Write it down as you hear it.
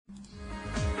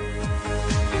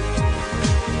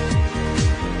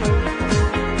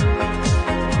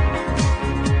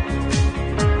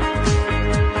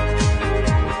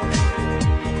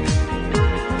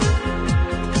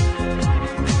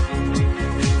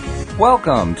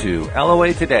Welcome to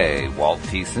LOA Today. Walt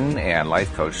Thiessen and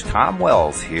life coach Tom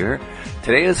Wells here.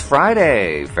 Today is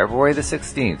Friday, February the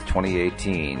 16th,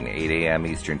 2018, 8 a.m.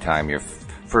 Eastern Time, your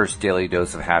first daily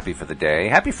dose of happy for the day.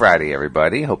 Happy Friday,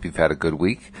 everybody. Hope you've had a good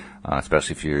week,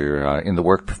 especially if you're in the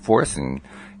workforce and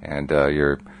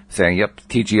you're saying, yep,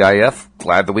 TGIF,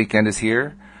 glad the weekend is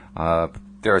here.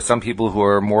 There are some people who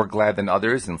are more glad than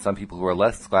others and some people who are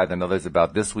less glad than others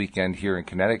about this weekend here in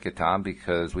Connecticut, Tom,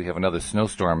 because we have another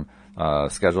snowstorm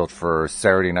scheduled for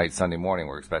Saturday night, Sunday morning.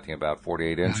 We're expecting about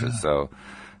 48 inches. So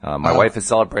my wife is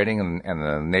celebrating, and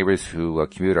the neighbors who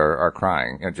commute are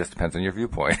crying. It just depends on your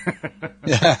viewpoint.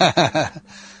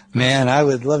 Man, I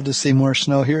would love to see more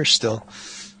snow here still.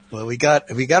 Well, we got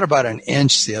about an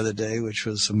inch the other day, which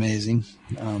was amazing.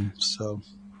 So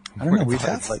I don't know. We've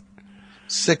had like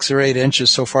 6 or 8 inches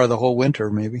so far the whole winter,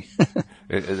 maybe.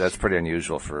 That's pretty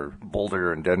unusual for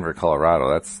Boulder and Denver, Colorado.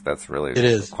 That's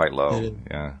really quite low.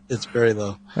 Yeah, it's very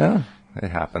low. Yeah, it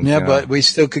happens. Yeah, but we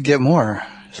still could get more.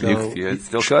 So you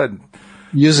still could.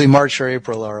 Usually March or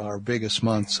April are our biggest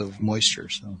months of moisture.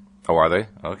 So. Oh, are they?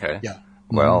 Okay. Yeah.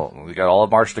 Well, we got all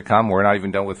of March to come. We're not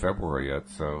even done with February yet,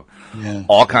 so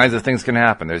all kinds of things can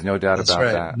happen. There's no doubt about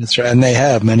that. That's right, and they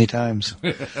have many times.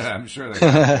 I'm sure they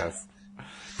have. Yes.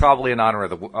 Probably in honor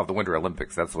of the Winter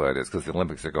Olympics. That's what it is, because the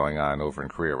Olympics are going on over in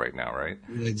Korea right now, right?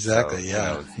 Exactly.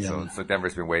 So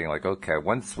Denver's been waiting, like, okay,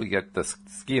 once we get the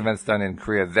ski events done in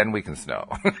Korea, then we can snow.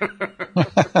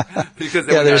 Because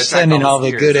they're sending all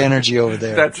the good energy over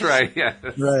there. That's right. Yeah.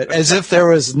 Right, as if there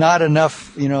was not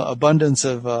enough, abundance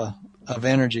of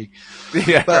energy.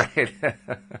 Yeah. But,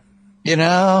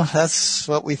 right. That's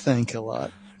what we think a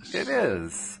lot. It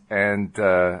is, and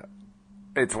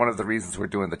it's one of the reasons we're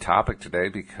doing the topic today,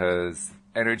 because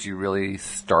energy really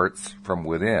starts from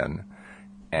within.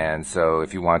 And so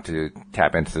if you want to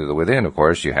tap into the within, of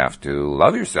course, you have to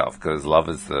love yourself, because love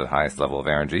is the highest level of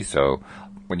energy. So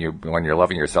when you're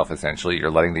loving yourself, essentially,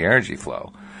 you're letting the energy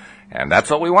flow. And that's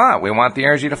what we want. We want the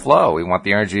energy to flow. We want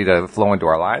the energy to flow into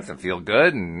our lives and feel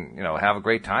good and, have a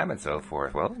great time and so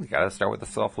forth. Well, we got to start with the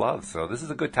self-love. So this is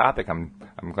a good topic. I'm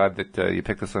glad that you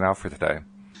picked this one out for today.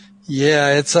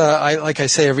 Yeah, it's like I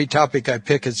say, every topic I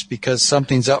pick is because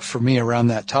something's up for me around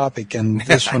that topic. And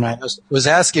this one, I was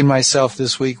asking myself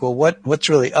this week, well, what's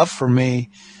really up for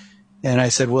me? And I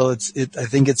said, well, I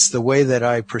think it's the way that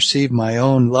I perceive my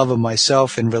own love of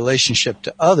myself in relationship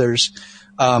to others.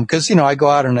 Cause, I go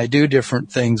out and I do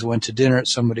different things, went to dinner at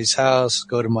somebody's house,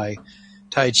 go to my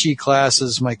Tai Chi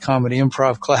classes, my comedy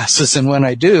improv classes. And when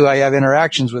I do, I have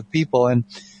interactions with people. And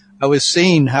I was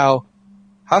seeing how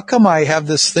come I have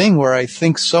this thing where I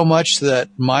think so much that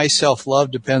my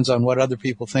self-love depends on what other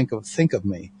people think of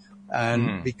me?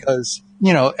 And because,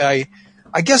 I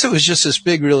guess it was just this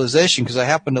big realization, because I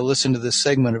happened to listen to this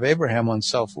segment of Abraham on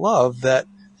self-love, that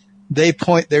they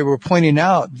were pointing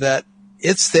out that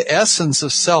it's the essence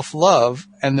of self-love,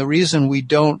 and the reason we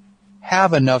don't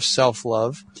have enough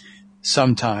self-love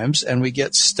sometimes, and we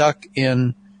get stuck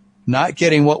in not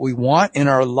getting what we want in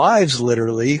our lives,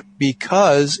 literally,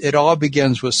 because it all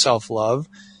begins with self-love.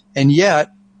 And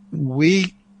yet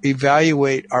we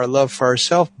evaluate our love for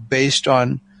ourselves based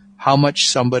on how much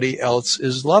somebody else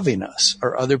is loving us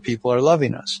or other people are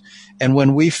loving us. And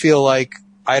when we feel like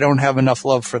I don't have enough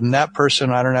love from that person,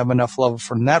 I don't have enough love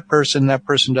from that person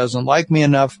doesn't like me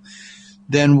enough,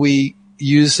 then we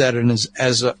use that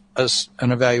as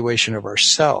an evaluation of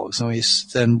ourselves. And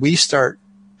then we start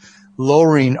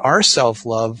lowering our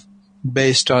self-love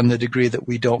based on the degree that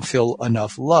we don't feel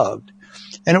enough loved.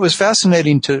 And it was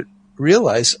fascinating to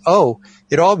realize,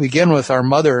 it all began with our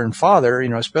mother and father,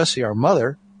 especially our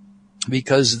mother,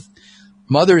 because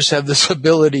mothers have this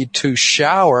ability to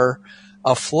shower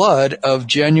a flood of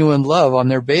genuine love on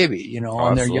their baby,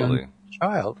 on their young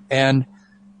child. And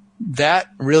that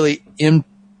really,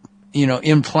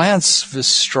 implants this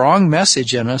strong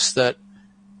message in us that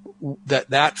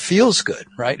feels good,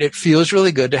 right? It feels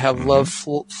really good to have love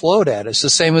flowed at us. The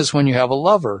same as when you have a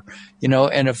lover,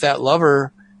 and if that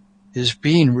lover is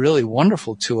being really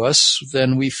wonderful to us,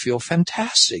 then we feel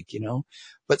fantastic,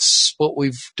 But what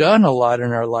we've done a lot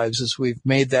in our lives is we've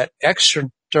made that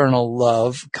external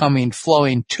love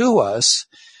flowing to us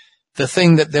the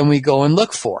thing that then we go and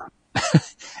look for.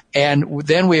 And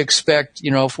then we expect,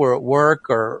 if we're at work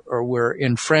or we're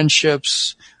in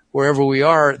friendships, wherever we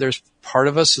are, there's part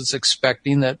of us that's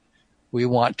expecting that we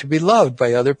want to be loved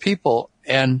by other people.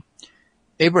 And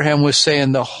Abraham was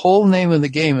saying the whole name of the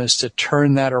game is to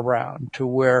turn that around to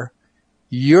where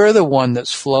you're the one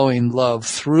that's flowing love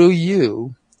through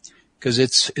you, because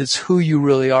it's who you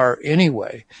really are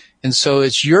anyway. And so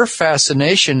it's your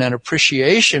fascination and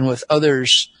appreciation with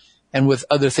others and with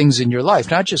other things in your life,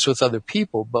 not just with other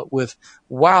people, but with,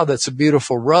 wow, that's a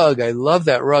beautiful rug. I love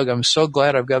that rug. I'm so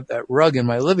glad I've got that rug in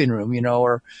my living room,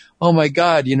 or, oh my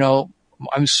God,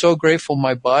 I'm so grateful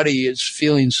my body is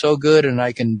feeling so good and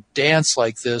I can dance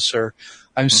like this, or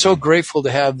I'm so grateful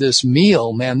to have this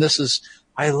meal, man.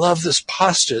 I love this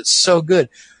pasta. It's so good.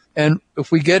 And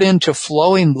if we get into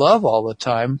flowing love all the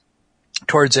time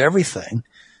towards everything,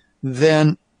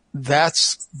 then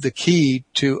that's the key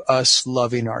to us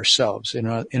loving ourselves. In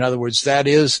other words, that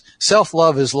is,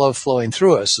 self-love is love flowing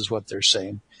through us, is what they're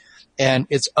saying. And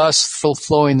it's us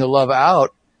flowing the love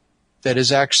out that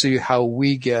is actually how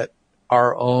we get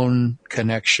our own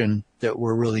connection that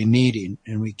we're really needing.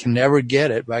 And we can never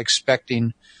get it by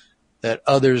expecting that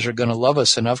others are going to love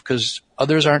us enough, because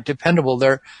others aren't dependable.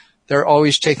 They're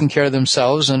always taking care of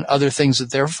themselves and other things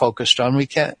that they're focused on. We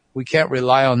can't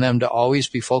rely on them to always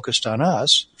be focused on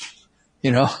us.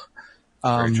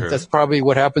 That's probably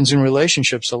what happens in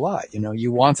relationships a lot.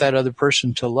 You want that other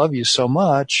person to love you so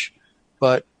much,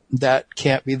 but that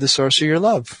can't be the source of your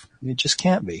love. It just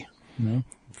can't be.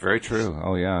 Very true.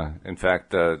 Oh yeah. In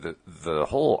fact, the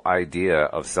whole idea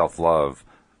of self-love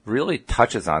really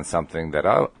touches on something that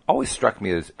always struck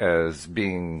me as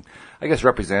being, I guess,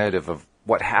 representative of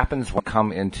what happens when we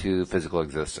come into physical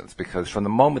existence. Because from the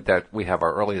moment that we have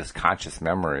our earliest conscious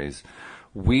memories,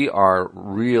 we are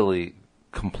really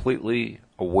completely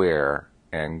aware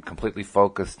and completely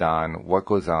focused on what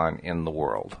goes on in the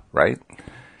world, right?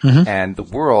 Mm-hmm. And the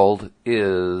world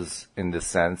is, in this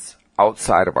sense,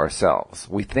 outside of ourselves.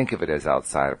 We think of it as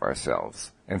outside of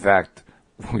ourselves. In fact,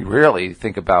 we rarely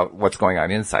think about what's going on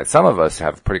inside. Some of us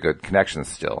have pretty good connections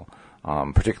still.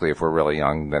 Particularly if we're really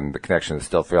young, then the connection is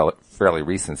still fairly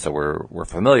recent, so we're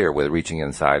familiar with reaching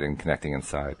inside and connecting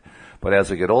inside. But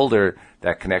as we get older,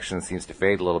 that connection seems to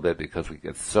fade a little bit because we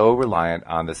get so reliant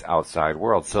on this outside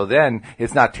world. So then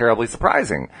it's not terribly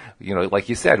surprising. Like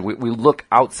you said, we look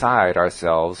outside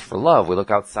ourselves for love. We look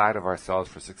outside of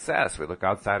ourselves for success. We look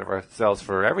outside of ourselves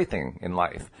for everything in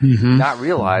life, not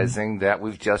realizing that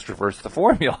we've just reversed the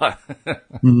formula.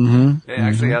 It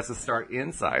actually has to start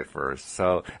inside first.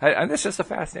 So, and that's just a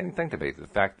fascinating thing to me, the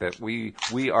fact that we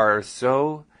are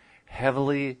so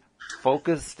heavily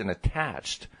focused and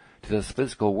attached to this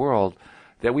physical world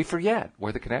that we forget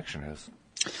where the connection is.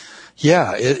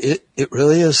 Yeah, it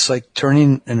really is like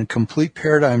turning in a complete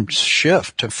paradigm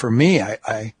shift. For me,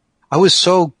 I was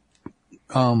so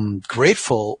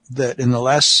grateful that in the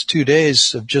last 2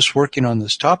 days of just working on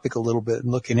this topic a little bit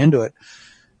and looking into it,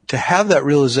 to have that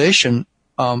realization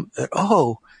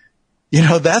that,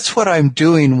 that's what I'm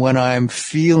doing when I'm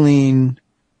feeling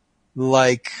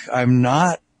like I'm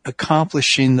not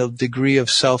accomplishing the degree of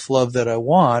self-love that I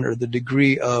want, or the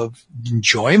degree of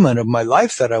enjoyment of my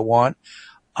life that I want.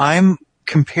 I'm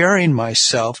comparing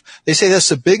myself. They say that's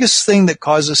the biggest thing that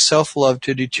causes self-love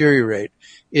to deteriorate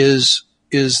is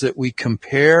that we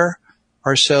compare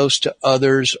ourselves to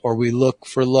others, or we look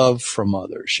for love from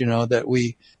others.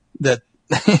 That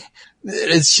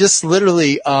it's just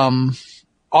literally,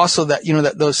 also that,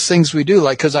 that those things we do,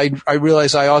 like, cause I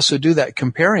realize I also do that,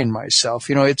 comparing myself.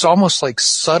 It's almost like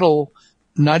subtle,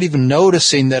 not even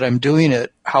noticing that I'm doing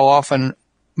it. How often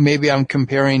maybe I'm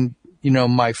comparing,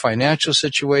 my financial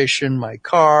situation, my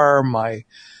car, my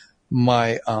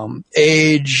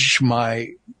age,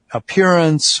 my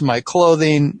appearance, my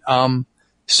clothing,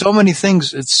 so many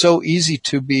things. It's so easy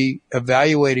to be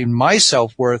evaluating my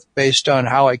self-worth based on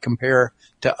how I compare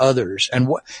to others. And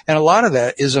a lot of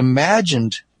that is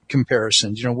imagined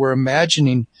comparisons. We're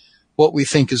imagining what we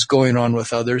think is going on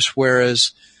with others,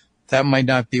 whereas that might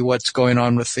not be what's going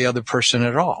on with the other person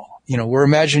at all. We're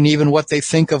imagining even what they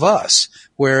think of us,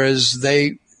 whereas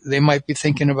they might be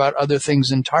thinking about other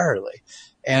things entirely.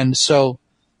 And so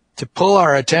to pull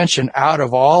our attention out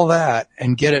of all that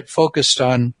and get it focused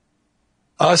on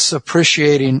us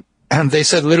appreciating, and they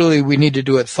said literally we need to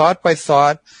do it thought by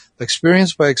thought,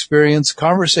 experience by experience,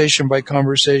 conversation by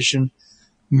conversation,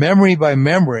 memory by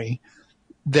memory,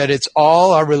 that it's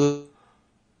all our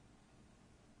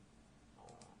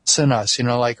in us,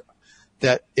 like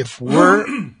that if we're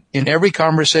in every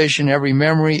conversation, every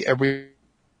memory,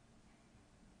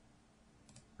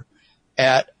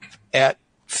 at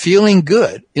feeling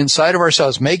good inside of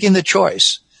ourselves, making the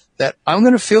choice that I'm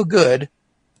going to feel good,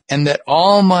 and that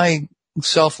all my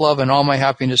self-love and all my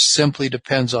happiness simply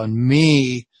depends on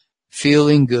me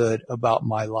feeling good about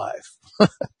my life.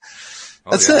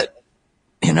 That's it.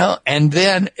 And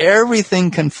then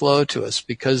everything can flow to us,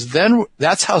 because then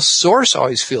that's how Source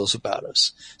always feels about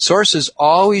us. Source is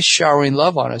always showering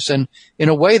love on us. And in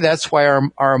a way, that's why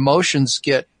our emotions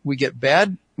we get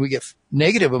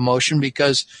negative emotion,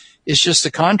 because It's just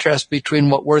a contrast between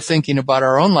what we're thinking about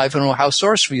our own life and how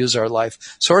Source views our life.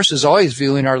 Source is always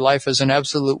viewing our life as an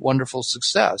absolute wonderful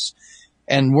success.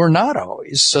 And we're not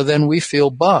always. So then we feel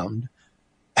bummed.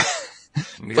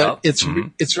 But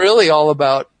it's really all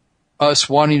about us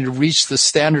wanting to reach the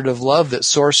standard of love that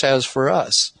Source has for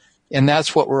us. And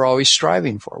that's what we're always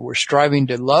striving for. We're striving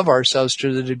to love ourselves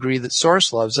to the degree that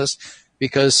Source loves us,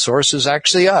 because Source is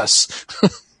actually us.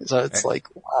 So it's like,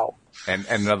 wow. And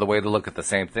another way to look at the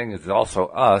same thing is also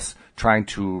us trying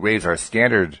to raise our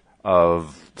standard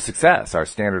of success, our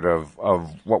standard of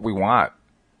what we want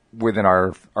within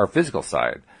our physical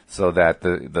side, so that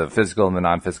the physical and the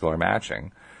non-physical are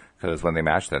matching. Because when they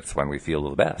match, that's when we feel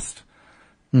the best.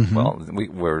 Mm-hmm. Well,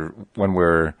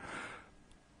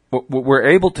 we're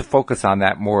able to focus on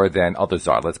that more than others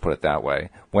are. Let's put it that way.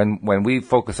 When we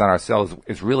focus on ourselves,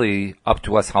 it's really up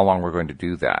to us how long we're going to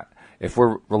do that. If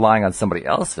we're relying on somebody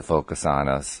else to focus on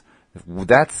us,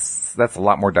 that's a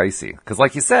lot more dicey. Because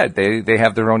like you said, they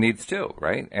have their own needs too,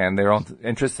 right? And their own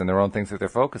interests and their own things that they're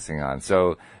focusing on.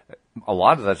 So a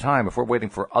lot of the time, if we're waiting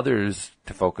for others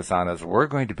to focus on us, we're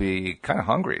going to be kind of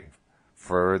hungry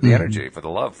for the energy, for the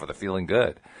love, for the feeling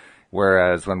good.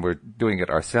 Whereas when we're doing it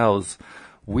ourselves,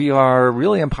 we are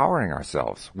really empowering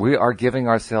ourselves. We are giving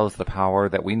ourselves the power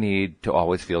that we need to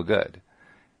always feel good.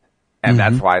 And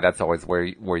that's why that's always where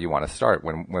you want to start.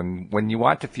 When you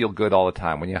want to feel good all the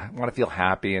time, when you want to feel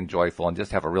happy and joyful and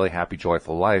just have a really happy,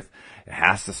 joyful life, it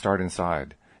has to start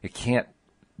inside. It can't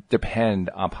depend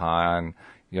upon,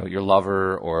 your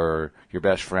lover or your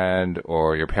best friend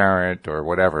or your parent or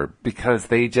whatever, because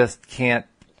they just can't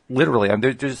literally,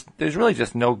 there's really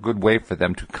just no good way for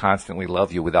them to constantly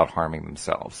love you without harming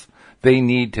themselves. They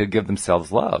need to give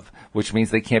themselves love, which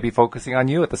means they can't be focusing on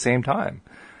you at the same time.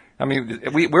 I mean,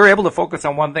 we're able to focus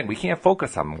on one thing. We can't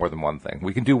focus on more than one thing.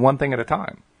 We can do one thing at a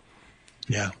time.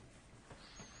 Yeah.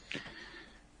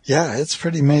 Yeah, it's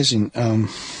pretty amazing.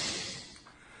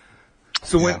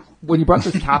 When you brought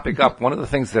this topic up, one of the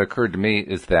things that occurred to me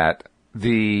is that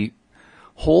the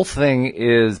whole thing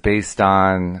is based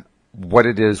on what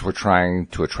it is we're trying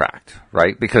to attract,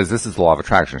 right? Because this is the law of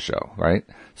attraction show, right?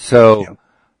 So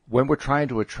when we're trying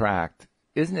to attract,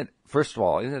 isn't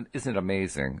it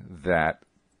amazing that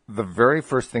the very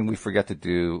first thing we forget to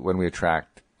do when we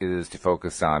attract is to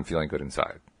focus on feeling good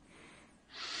inside?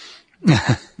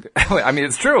 I mean,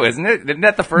 it's true, isn't it? Isn't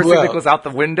that the first thing that goes out the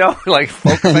window? Like,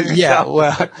 focus on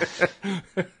yourself?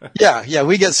 Yeah,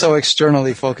 we get so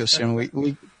externally focused, and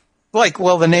we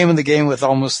the name of the game with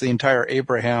almost the entire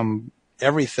Abraham,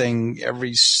 everything,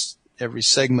 every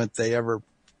segment they ever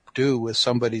do with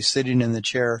somebody sitting in the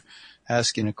chair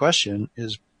asking a question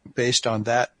is based on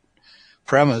that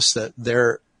premise that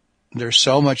there's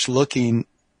so much looking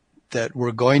that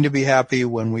we're going to be happy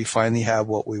when we finally have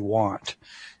what we want.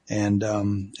 And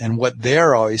what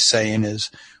they're always saying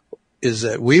is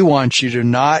that we want you to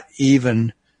not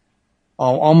even,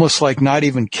 almost like not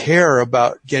even care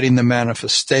about getting the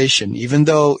manifestation, even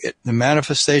though the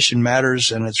manifestation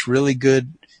matters and it's really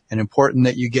good and important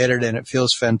that you get it, and it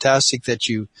feels fantastic that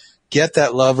you get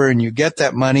that lover and you get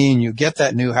that money and you get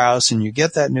that new house and you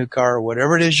get that new car or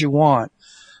whatever it is you want.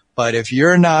 But if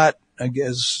you're not,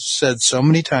 as said so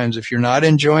many times, if you're not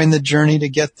enjoying the journey to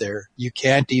get there, you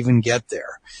can't even get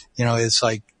there. It's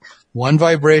like one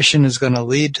vibration is going to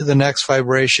lead to the next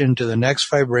vibration,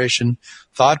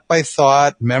 thought by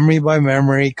thought, memory by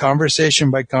memory, conversation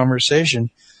by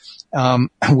conversation.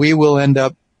 We will end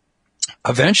up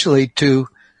eventually to,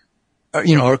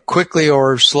 or quickly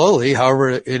or slowly, however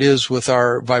it is with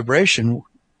our vibration,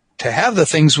 to have the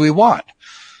things we want.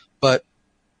 But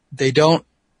they don't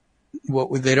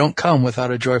come without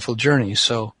a joyful journey.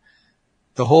 So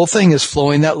the whole thing is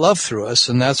flowing that love through us,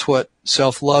 and that's what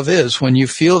self-love is. When you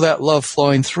feel that love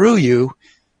flowing through you,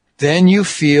 then you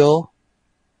feel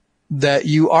that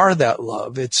you are that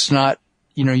love. It's not,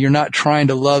 you're not trying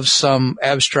to love some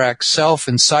abstract self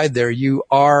inside there. You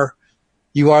are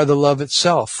the love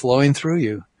itself flowing through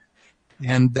you.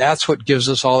 And that's what gives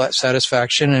us all that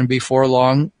satisfaction. And before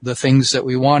long, the things that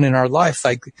we want in our life,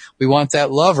 like we want that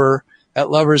lover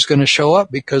is going to show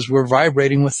up because we're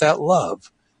vibrating with that love.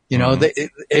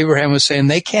 Abraham was saying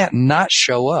they can't not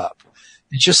show up.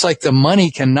 It's just like the money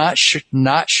cannot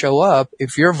not show up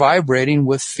if you're vibrating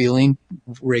with feeling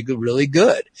really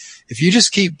good. If you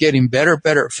just keep getting better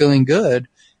at feeling good,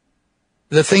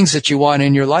 the things that you want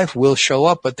in your life will show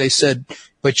up. But they said,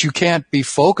 but you can't be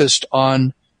focused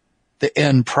on the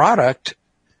end product,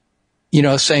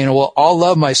 saying, well, I'll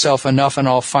love myself enough and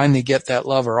I'll finally get that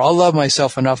lover. I'll love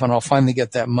myself enough and I'll finally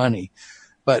get that money.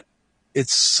 But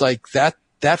it's like that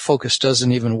focus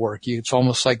doesn't even work. It's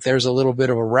almost like there's a little bit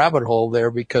of a rabbit hole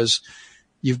there, because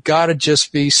you've got to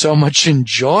just be so much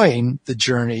enjoying the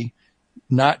journey,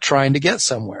 not trying to get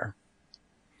somewhere.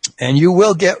 And you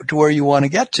will get to where you want to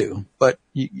get to, but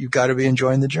you've got to be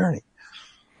enjoying the journey.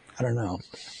 I don't know.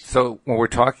 So when we're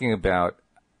talking about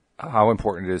how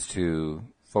important it is to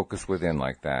focus within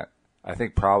like that, I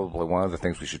think probably one of the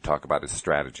things we should talk about is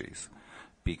strategies,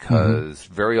 because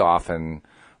very often,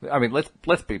 I mean,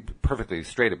 let's be perfectly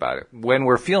straight about it. When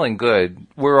we're feeling good,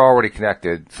 we're already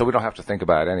connected, so we don't have to think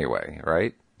about it anyway,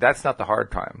 right? That's not the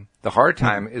hard time. The hard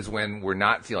time is when we're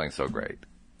not feeling so great.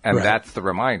 And that's the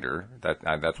reminder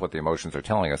that's what the emotions are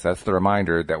telling us. That's the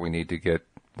reminder that we need to get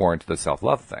more into the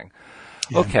self-love thing.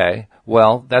 Yeah. Okay,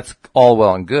 well, that's all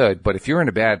well and good, but if you're in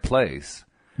a bad place,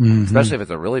 especially if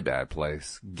it's a really bad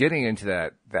place, getting into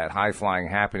that high-flying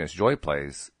happiness, joy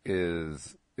place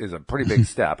is a pretty big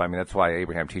step. I mean, that's why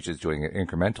Abraham teaches doing it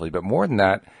incrementally. But more than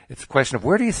that, it's a question of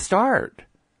where do you start?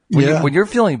 When you're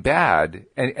feeling bad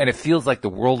and it feels like the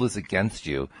world is against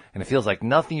you and it feels like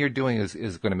nothing you're doing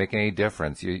is going to make any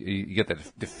difference, you get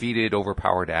that defeated,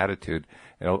 overpowered attitude,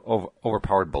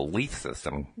 overpowered belief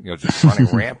system, just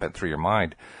running rampant through your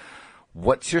mind.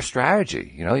 What's your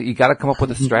strategy? You got to come up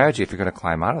with a strategy if you're going to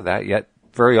climb out of that. Yet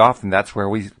very often that's where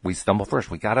we stumble first.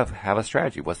 We got to have a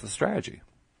strategy. What's the strategy?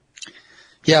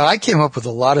 Yeah, I came up with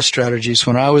a lot of strategies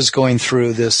when I was going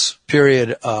through this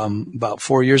period about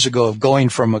 4 years ago of going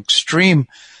from extreme,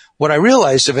 what I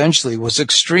realized eventually was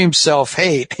extreme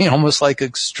self-hate, almost like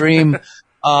extreme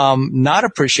not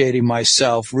appreciating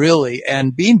myself really,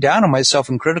 and being down on myself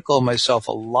and critical of myself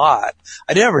a lot.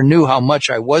 I never knew how much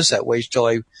I was that way till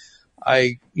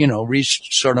I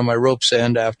reached sort of my rope's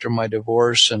end after my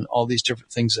divorce and all these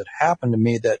different things that happened to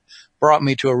me that brought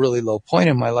me to a really low point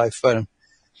in my life. But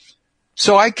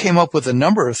so I came up with a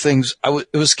number of things. It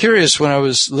was curious when I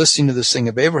was listening to this thing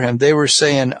of Abraham. They were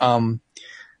saying,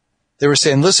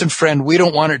 listen, friend, we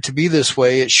don't want it to be this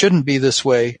way. It shouldn't be this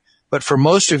way. But for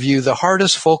most of you, the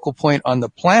hardest focal point on the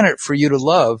planet for you to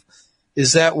love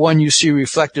is that one you see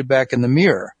reflected back in the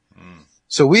mirror.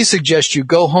 So we suggest you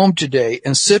go home today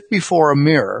and sit before a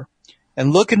mirror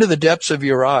and look into the depths of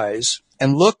your eyes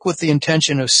and look with the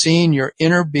intention of seeing your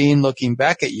inner being looking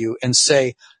back at you and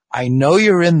say, I know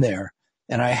you're in there.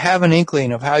 And I have an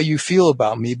inkling of how you feel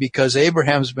about me because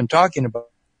Abraham's been talking about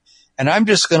it. And I'm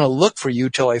just going to look for you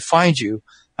till I find you.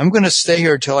 I'm going to stay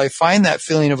here till I find that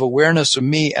feeling of awareness of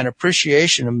me and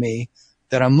appreciation of me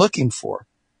that I'm looking for.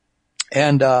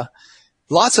 And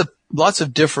lots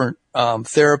of different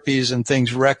therapies and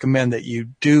things recommend that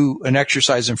you do an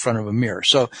exercise in front of a mirror.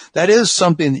 So that is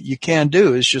something that you can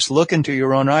do, is just look into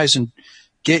your own eyes and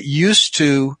get used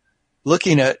to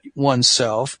looking at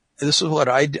oneself. This is what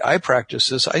I practice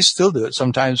this. I still do it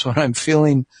sometimes when I'm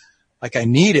feeling like I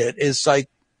need it. It's like,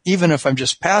 even if I'm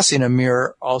just passing a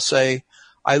mirror, I'll say,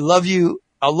 I love you.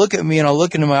 I'll look at me and I'll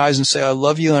look into my eyes and say, I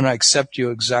love you and I accept you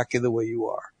exactly the way you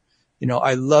are.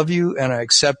 I love you and I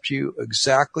accept you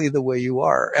exactly the way you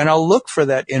are. And I'll look for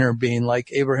that inner being,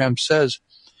 like Abraham says.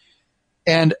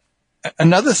 And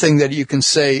another thing that you can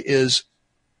say is,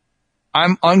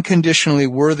 I'm unconditionally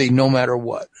worthy no matter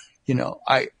what.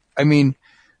 I mean,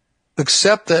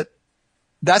 accept that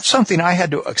that's something I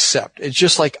had to accept. It's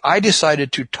just like I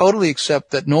decided to totally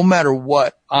accept that no matter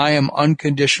what, I am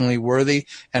unconditionally worthy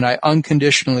and I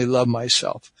unconditionally love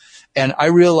myself. And I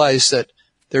realized that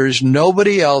there is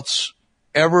nobody else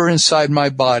ever inside my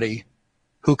body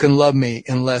who can love me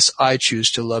unless I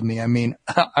choose to love me. I mean,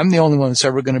 I'm the only one that's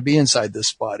ever going to be inside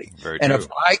this body. Very and true.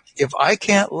 if I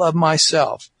can't love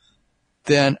myself,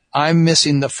 then I'm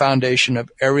missing the foundation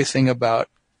of everything about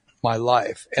my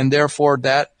life. And therefore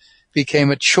that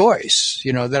became a choice,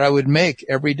 that I would make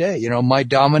every day. My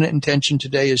dominant intention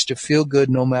today is to feel good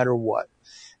no matter what.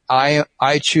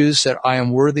 I choose that I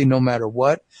am worthy no matter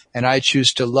what, and I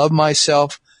choose to love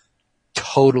myself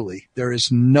totally. There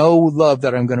is no love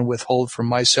that I'm going to withhold from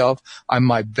myself. I'm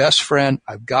my best friend.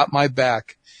 I've got my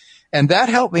back. And that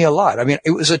helped me a lot. I mean,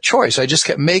 it was a choice. I just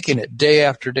kept making it day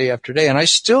after day after day. And I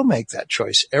still make that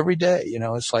choice every day.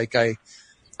 It's like I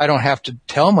don't have to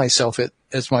tell myself it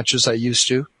as much as I used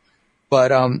to.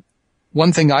 But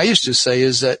one thing I used to say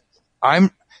is that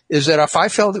if I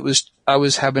felt I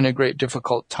was having a great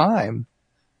difficult time,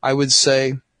 I would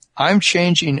say, I'm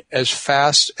changing as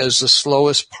fast as the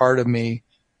slowest part of me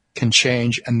can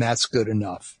change, and that's good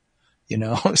enough.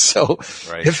 So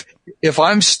right. if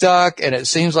I'm stuck and it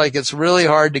seems like it's really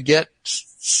hard to get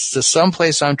to some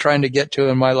place I'm trying to get to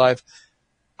in my life,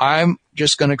 I'm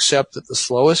just going to accept that the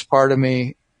slowest part of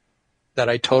me, that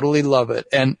I totally love it.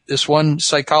 And this one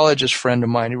psychologist friend of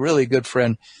mine, a really good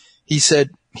friend, he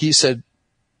said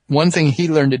one thing he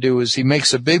learned to do is he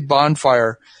makes a big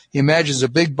bonfire. He imagines a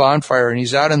big bonfire and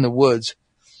he's out in the woods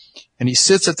and he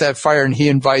sits at that fire and he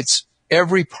invites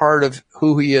every part of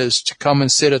who he is to come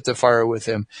and sit at the fire with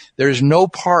him. There's no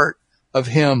part of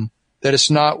him that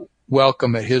is not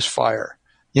welcome at his fire.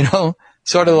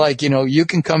 Sort of like, you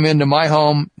can come into my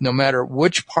home no matter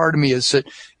which part of me is it.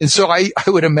 And so I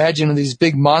would imagine these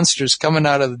big monsters coming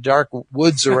out of the dark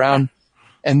woods around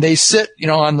and they sit,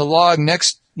 on the log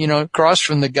next, across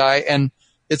from the guy, and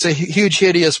it's a huge,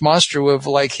 hideous monster with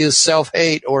like his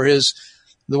self-hate or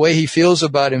the way he feels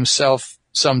about himself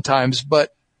sometimes.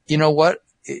 But you know what?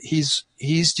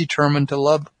 He's determined to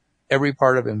love every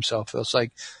part of himself.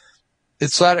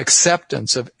 It's that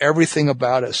acceptance of everything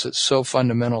about us that's so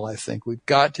fundamental, I think. We've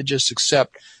got to just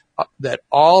accept that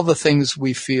all the things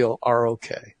we feel are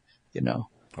okay,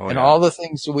 and all the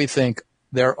things that we think,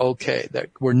 they're okay, that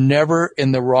we're never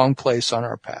in the wrong place on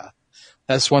our path.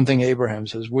 That's one thing Abraham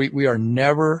says. We are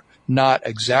never not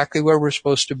exactly where we're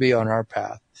supposed to be on our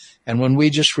path. And when we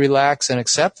just relax and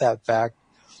accept that fact,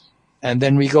 and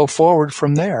then we go forward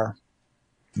from there,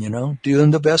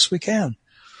 doing the best we can.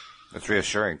 It's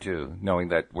reassuring, too, knowing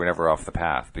that we're never off the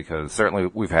path, because certainly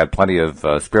we've had plenty of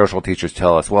spiritual teachers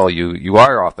tell us, well, you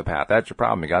are off the path. That's your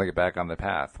problem. You got to get back on the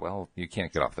path. Well, you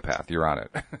can't get off the path. You're on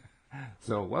it.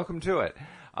 So welcome to it.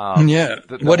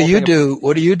 What do you do?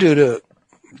 What do you do to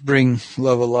bring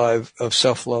love alive of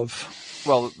self-love?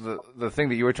 Well, the thing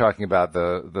that you were talking about,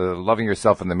 the loving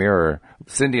yourself in the mirror,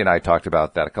 Cindy and I talked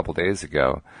about that a couple days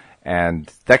ago,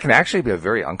 and that can actually be a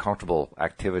very uncomfortable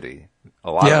activity.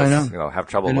 A lot of us, have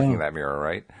trouble looking in that mirror,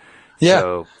 right? Yeah.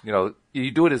 So,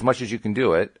 you do it as much as you can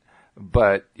do it,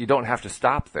 but you don't have to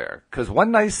stop there. Because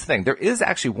one nice thing, there is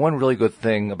actually one really good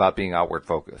thing about being outward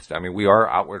focused. I mean, we are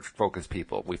outward focused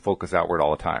people. We focus outward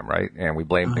all the time, right? And we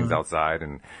blame things outside,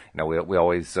 and we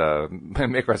always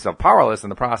make ourselves powerless in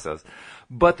the process.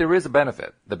 But there is a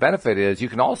benefit. The benefit is you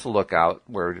can also look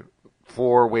outward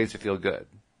for ways to feel good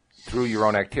through your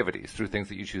own activities, through things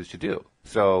that you choose to do.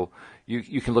 So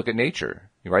you can look at nature,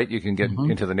 right? You can get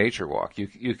into the nature walk.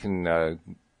 You can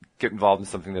get involved in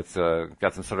something that's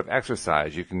got some sort of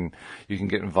exercise. You can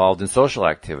get involved in social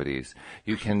activities.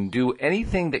 You can do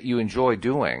anything that you enjoy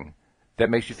doing that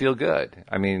makes you feel good.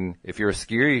 I mean, if you're a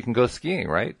skier, you can go skiing,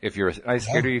 right? If you're an ice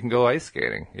skater, you can go ice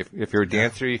skating. If you're a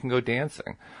dancer, you can go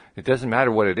dancing. It doesn't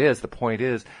matter what it is. The point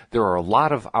is there are a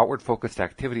lot of outward focused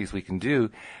activities we can do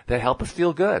that help us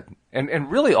feel good.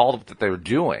 And really all that they're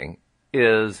doing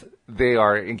is they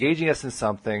are engaging us in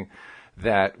something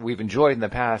that we've enjoyed in the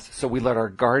past, so we let our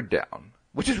guard down,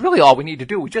 which is really all we need to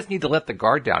do. We just need to let the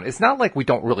guard down. It's not like we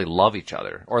don't really love each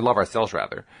other, or love ourselves,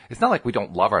 rather. It's not like we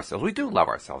don't love ourselves. We do love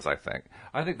ourselves, I think.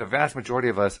 I think the vast majority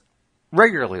of us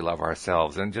regularly love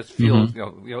ourselves and just feel,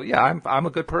 I'm a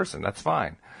good person. That's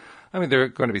fine. I mean, there are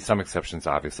going to be some exceptions,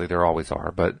 obviously. There always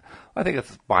are. But I think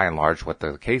that's by and large what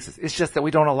the case is. It's just that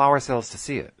we don't allow ourselves to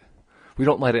see it. We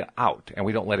don't let it out, and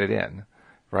we don't let it in,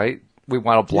 right? We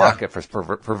want to block it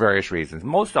for various reasons.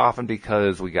 Most often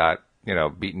because we got,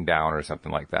 beaten down or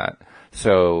something like that.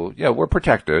 So, we're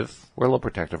protective. We're a little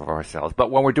protective of ourselves. But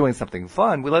when we're doing something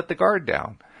fun, we let the guard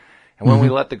down. And when we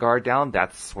let the guard down,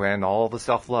 that's when all the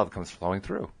self-love comes flowing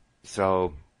through.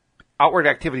 So outward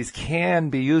activities can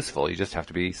be useful. You just have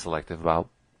to be selective about,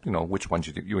 which ones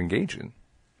you engage in.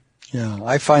 Yeah,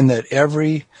 I find that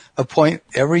every client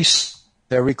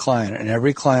and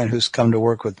every client who's come to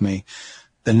work with me,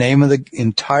 the name of the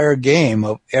entire game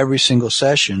of every single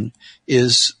session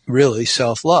is really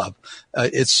self-love.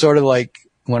 It's sort of like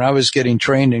when I was getting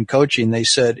trained in coaching, they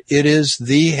said it is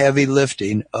the heavy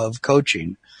lifting of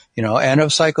coaching, and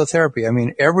of psychotherapy. I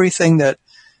mean, everything that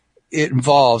it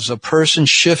involves a person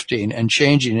shifting and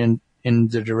changing in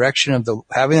the direction of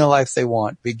having the life they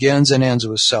want begins and ends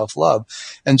with self-love.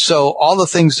 And so all the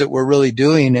things that we're really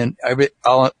doing and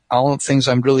all the things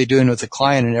I'm really doing with the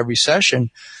client in every session,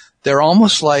 they're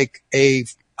almost like a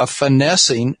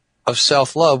finessing of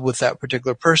self-love with that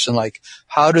particular person. Like,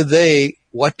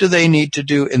 what do they need to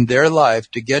do in their life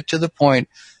to get to the point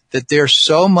that they're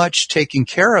so much taking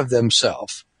care of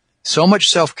themselves, so much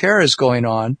self-care is going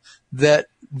on that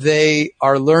they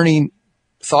are learning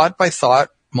thought by thought,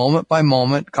 moment by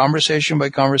moment, conversation by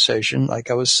conversation,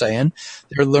 like I was saying.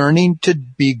 They're learning to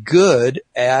be good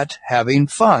at having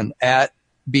fun, at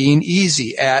being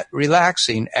easy, at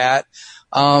relaxing, at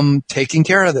taking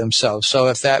care of themselves. So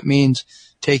if that means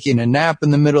taking a nap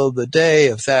in the middle of the day,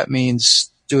 if that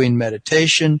means doing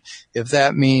meditation, if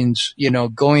that means,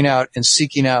 going out and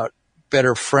seeking out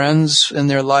better friends in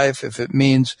their life, if it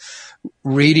means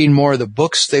reading more of the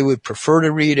books they would prefer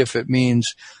to read, if it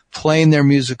means playing their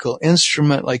musical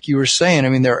instrument, like you were saying. I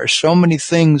mean, there are so many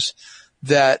things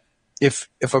that if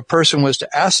a person was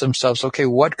to ask themselves, okay,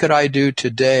 what could I do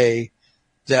today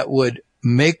that would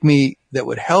that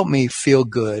would help me feel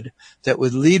good, that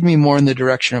would lead me more in the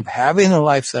direction of having the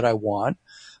life that I want,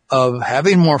 of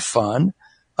having more fun,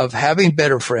 of having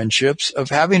better friendships, of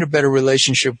having a better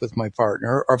relationship with my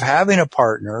partner, of having a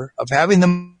partner, of having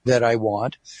the that I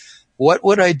want. What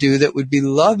would I do that would be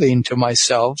loving to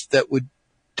myself, that would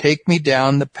take me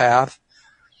down the path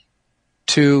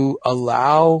to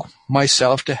allow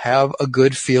myself to have a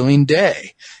good feeling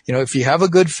day? You know, if you have a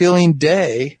good feeling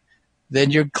day,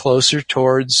 then you're closer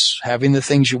towards having the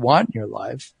things you want in your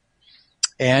life.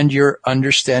 And you're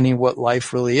understanding what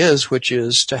life really is, which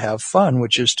is to have fun,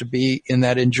 which is to be in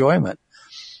that enjoyment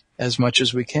as much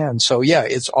as we can. So yeah,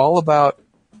 it's all about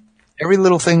every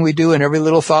little thing we do and every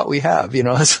little thought we have. You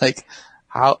know, it's like,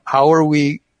 how are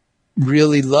we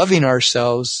really loving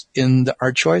ourselves in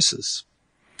our choices?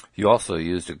 You also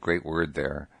used a great word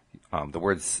there. The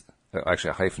word's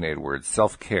actually a hyphenated word,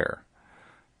 self-care.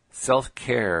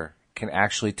 Self-care can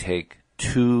actually take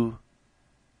two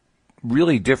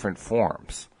really different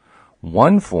forms.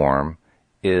 One form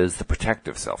is the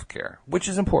protective self-care, which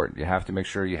is important. You have to make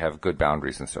sure you have good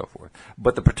boundaries and so forth.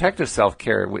 But the protective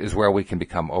self-care is where we can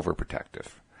become overprotective.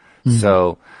 Mm-hmm.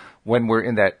 So when we're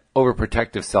in that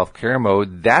overprotective self-care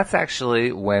mode, that's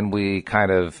actually when we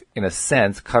kind of, in a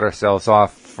sense, cut ourselves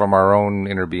off from our own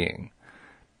inner being.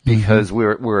 Because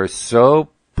mm-hmm. we're so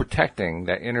protecting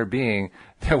that inner being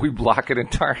that we block it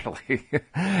entirely.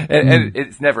 and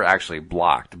it's never actually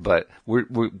blocked, but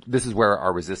this is where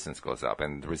our resistance goes up,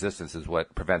 and the resistance is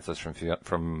what prevents us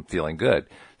from feeling good.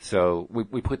 So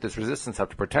we put this resistance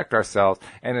up to protect ourselves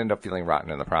and end up feeling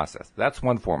rotten in the process. That's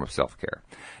one form of self-care.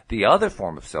 The other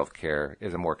form of self-care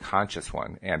is a more conscious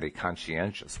one and a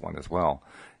conscientious one as well.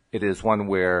 It is one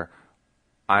where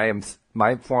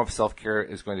my form of self-care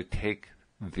is going to take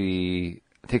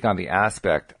on the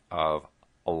aspect of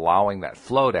allowing that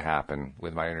flow to happen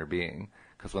with my inner being.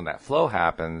 Because when that flow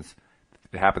happens,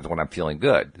 it happens when I'm feeling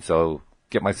good. So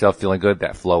get myself feeling good,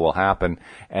 that flow will happen.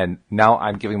 And now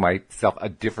I'm giving myself a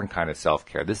different kind of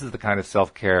self-care. This is the kind of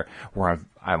self-care where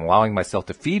I'm allowing myself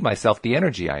to feed myself the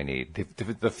energy I need,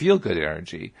 the feel-good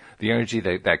energy, the energy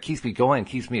that keeps me going,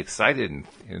 keeps me excited and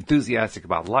enthusiastic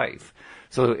about life.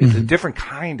 So it's a different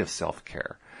kind of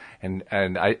self-care. And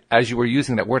as you were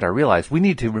using that word, I realized we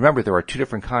need to remember there are two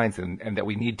different kinds and that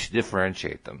we need to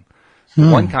differentiate them.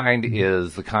 One kind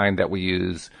is the kind that we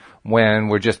use when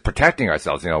we're just protecting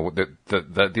ourselves. You know,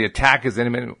 the attack is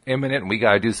imminent and we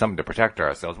got to do something to protect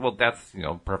ourselves. Well, that's,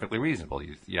 perfectly reasonable.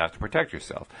 You have to protect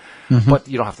yourself. But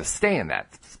you don't have to stay in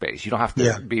that space. You don't have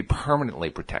to be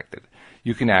permanently protected.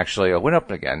 You can actually open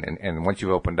up again. And once you've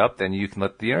opened up, then you can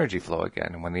let the energy flow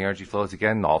again. And when the energy flows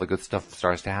again, all the good stuff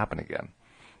starts to happen again.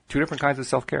 Two different kinds of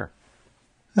self-care.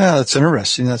 Yeah, that's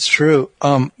interesting. That's true.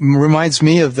 Reminds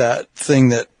me of that thing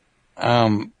that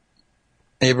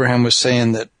Abraham was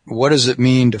saying, that what does it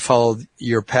mean to follow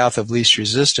your path of least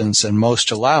resistance and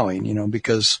most allowing,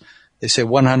 because they say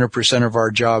 100% of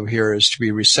our job here is to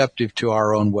be receptive to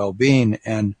our own well-being.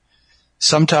 And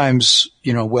sometimes,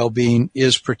 well-being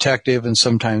is protective and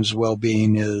sometimes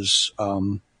well-being is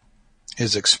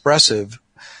expressive.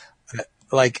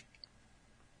 Like,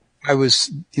 I was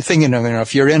thinking of,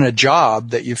 if you're in a job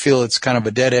that you feel it's kind of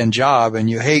a dead-end job and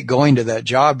you hate going to that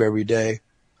job every day,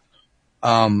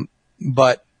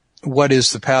 but what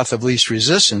is the path of least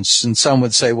resistance? And some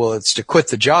would say, well, it's to quit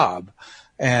the job.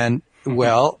 And,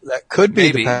 well, that could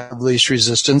be the path of least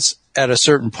resistance at a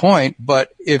certain point,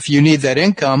 but if you need that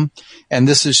income and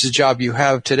this is the job you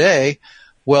have today,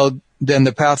 well, then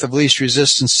the path of least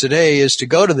resistance today is to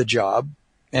go to the job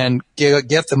and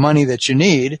get the money that you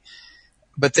need.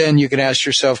 But then you can ask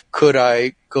yourself, could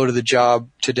I go to the job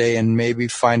today and maybe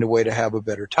find a way to have a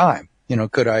better time?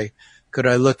 Could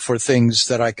I look for things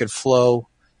that I could flow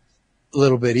a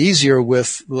little bit easier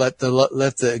with, let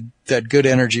that good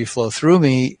energy flow through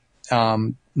me,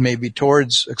 maybe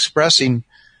towards expressing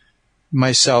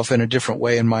myself in a different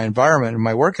way in my environment, in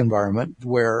my work environment,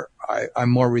 where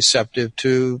I'm more receptive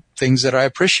to things that I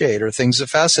appreciate or things that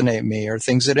fascinate me or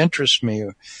things that interest me,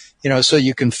 so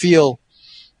you can feel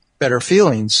better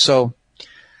feelings. So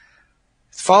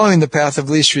following the path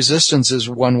of least resistance is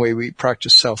one way we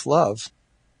practice self-love.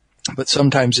 But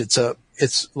sometimes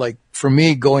it's like, for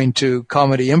me, going to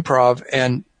comedy improv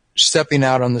and stepping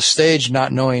out on the stage,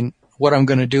 not knowing what I'm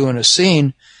going to do in a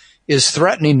scene, is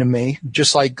threatening to me,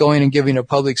 just like going and giving a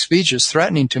public speech is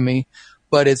threatening to me.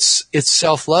 But it's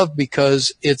self-love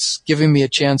because it's giving me a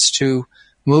chance to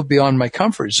move beyond my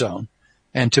comfort zone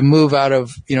and to move out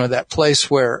of, that place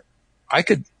where I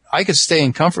could stay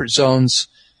in comfort zones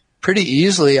pretty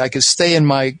easily. I could stay in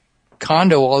my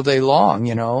condo all day long,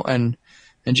 and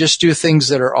and just do things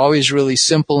that are always really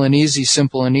simple and easy,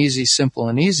 simple and easy, simple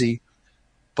and easy.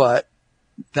 But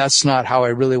that's not how I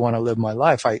really want to live my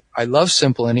life. I love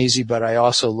simple and easy, but I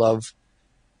also love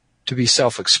to be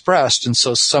self-expressed. And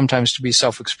so sometimes to be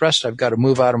self-expressed, I've got to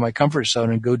move out of my comfort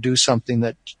zone and go do something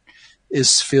that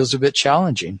feels a bit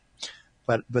challenging.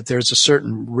 But there's a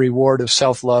certain reward of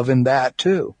self-love in that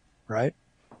too, right?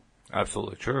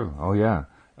 Absolutely true. Oh, yeah.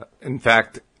 In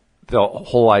fact, the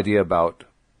whole idea about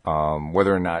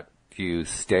whether or not you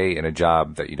stay in a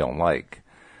job that you don't like,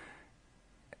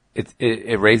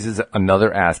 it raises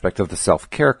another aspect of the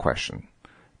self-care question.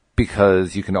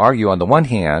 Because you can argue on the one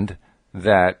hand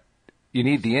that you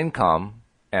need the income,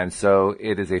 and so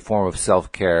it is a form of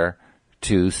self-care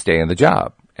to stay in the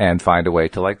job and find a way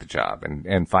to like the job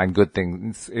and find good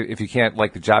things. If you can't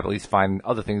like the job, at least find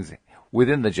other things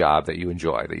within the job that you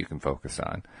enjoy that you can focus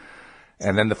on.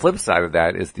 And then the flip side of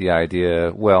that is the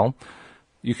idea, well,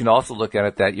 you can also look at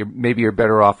it that maybe you're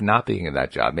better off not being in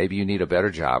that job. Maybe you need a better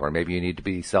job, or maybe you need to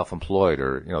be self-employed,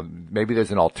 or, you know, maybe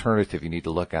there's an alternative you need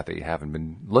to look at that you haven't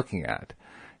been looking at.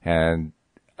 And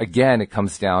again, it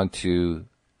comes down to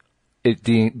it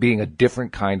being a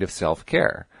different kind of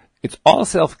self-care. It's all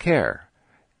self-care.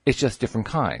 It's just different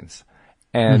kinds.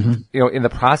 And, you know, in the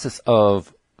process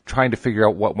of trying to figure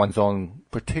out what one's own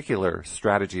particular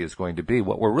strategy is going to be,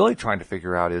 what we're really trying to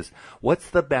figure out is what's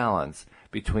the balance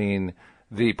between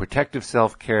the protective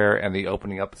self-care and the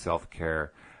opening up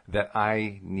self-care that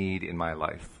I need in my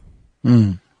life.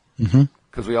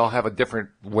 Because we all have a different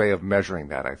way of measuring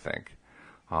that, I think.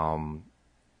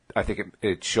 I think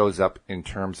it shows up in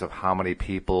terms of how many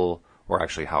people, or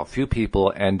actually how few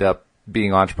people, end up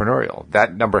being entrepreneurial.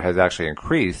 That number has actually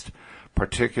increased,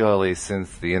 particularly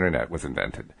since the internet was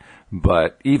invented.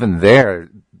 But even there,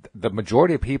 the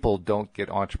majority of people don't get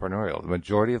entrepreneurial. The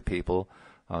majority of people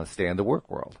stay in the work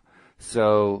world.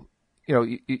 So, you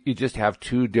know, you just have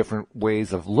two different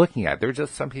ways of looking at it. There are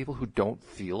just some people who don't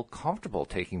feel comfortable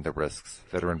taking the risks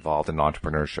that are involved in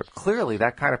entrepreneurship. Clearly,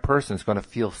 that kind of person is going to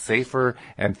feel safer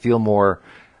and feel more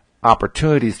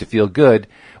opportunities to feel good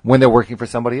when they're working for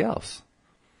somebody else.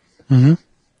 You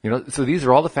know, so these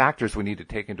are all the factors we need to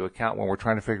take into account when we're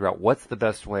trying to figure out what's the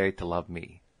best way to love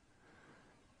me.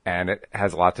 And it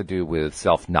has a lot to do with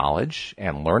self-knowledge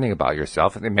and learning about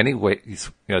yourself. And in many ways,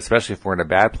 you know, especially if we're in a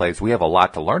bad place, we have a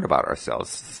lot to learn about ourselves,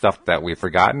 stuff that we've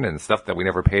forgotten and stuff that we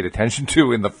never paid attention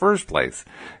to in the first place.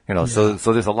 You know, so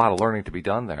there's a lot of learning to be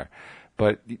done there.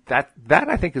 But that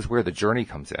I think is where the journey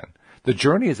comes in. The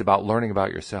journey is about learning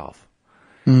about yourself.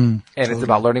 And it's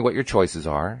about learning what your choices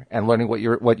are and learning what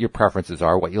your preferences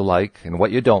are, what you like and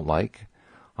what you don't like.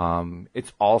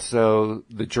 It's also,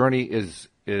 the journey is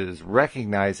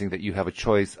recognizing that you have a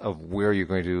choice of where you're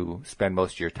going to spend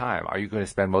most of your time. Are you going to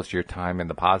spend most of your time in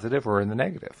the positive or in the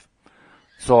negative?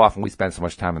 So often we spend so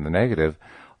much time in the negative.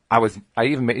 I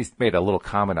even made a little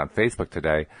comment on Facebook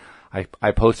today.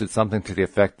 I posted something to the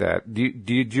effect that, do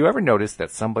you ever notice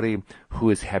that somebody who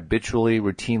is habitually,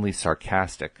 routinely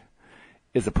sarcastic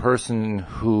is a person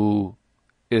who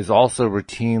is also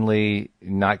routinely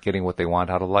not getting what they want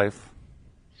out of life?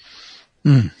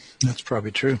 That's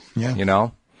probably true. Yeah. You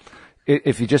know,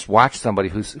 if you just watch somebody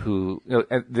who you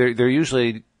know, they're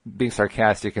usually being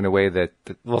sarcastic in a way that,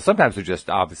 well, sometimes they're just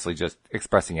obviously just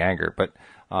expressing anger, but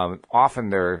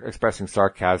often they're expressing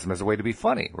sarcasm as a way to be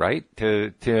funny, right?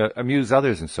 To amuse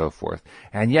others and so forth.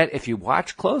 And yet, if you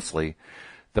watch closely,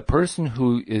 the person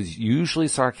who is usually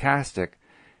sarcastic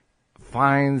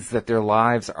finds that their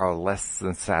lives are less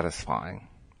than satisfying.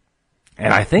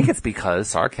 And I think it's because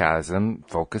sarcasm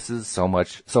focuses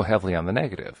so heavily on the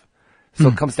negative. So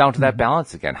it comes down to that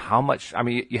balance again. How much, I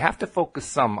mean, you have to focus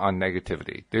some on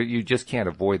negativity. You just can't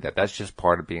avoid that. That's just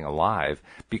part of being alive,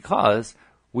 because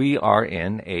we are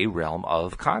in a realm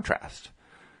of contrast.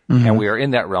 And we are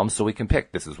in that realm so we can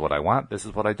pick, this is what I want, this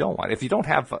is what I don't want. If you don't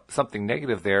have something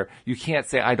negative there, you can't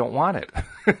say, I don't want it.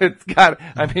 It's got,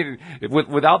 I mean,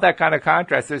 without that kind of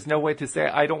contrast, there's no way to say,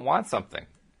 I don't want something.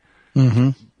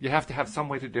 You have to have some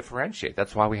way to differentiate.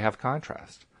 That's why we have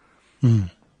contrast. You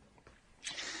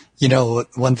know,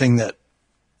 one thing that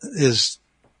is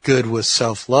good with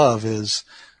self-love is,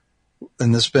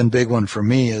 and this has been a big one for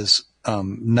me, is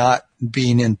not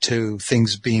being into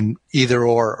things being either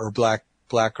or black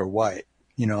or white.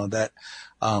 You know, that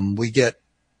we get,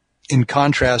 in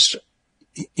contrast,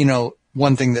 you know,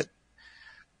 one thing that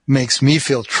makes me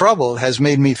feel troubled, has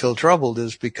made me feel troubled,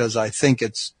 is because I think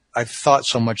I've thought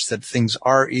so much that things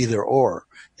are either or,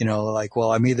 you know, like,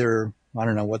 well, I'm either, I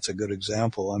don't know, what's a good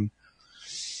example?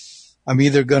 I'm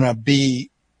either going to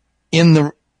be in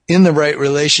the right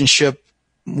relationship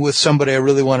with somebody I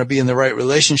really want to be in the right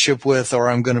relationship with, or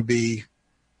I'm going to be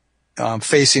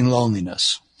facing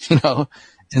loneliness,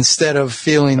 instead of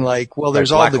feeling like, well,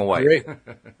 there's all the gray.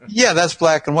 Yeah, that's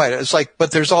black and white. It's like,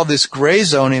 but there's all this gray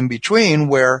zone in between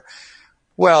where,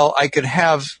 well, I can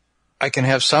have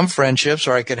some friendships,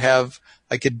 or I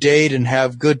could date and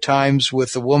have good times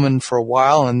with a woman for a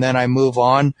while, and then I move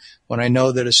on when I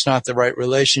know that it's not the right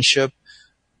relationship,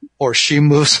 or she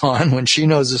moves on when she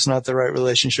knows it's not the right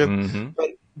relationship. Mm-hmm.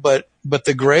 But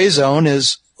the gray zone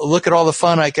is, look at all the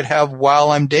fun I could have while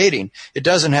I'm dating. It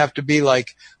doesn't have to be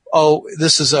like, oh,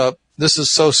 this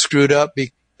is so screwed up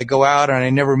because I go out and I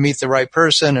never meet the right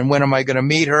person, and when am I going to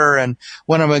meet her, and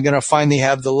when am I going to finally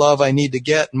have the love I need to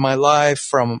get in my life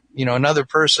from, another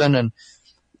person, and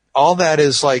all that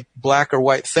is like black or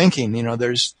white thinking.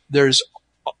 There's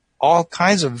all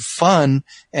kinds of fun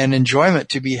and enjoyment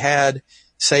to be had,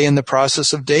 say, in the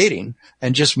process of dating,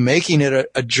 and just making it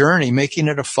a journey, making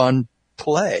it a fun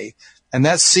play. And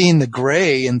that's seeing the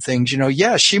gray in things.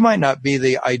 Yeah, she might not be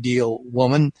the ideal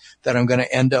woman that I'm going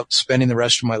to end up spending the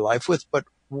rest of my life with, but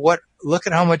look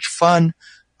at how much fun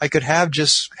I could have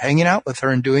just hanging out with her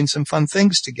and doing some fun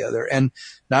things together, and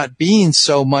not being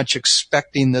so much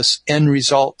expecting this end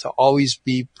result to always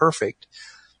be perfect.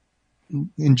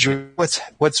 Enjoy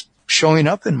what's showing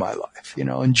up in my life,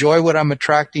 enjoy what I'm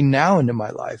attracting now into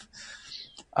my life.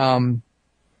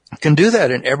 Can do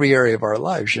that in every area of our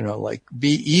lives, like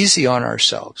be easy on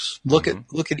ourselves. Look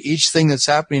at each thing that's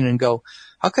happening and go,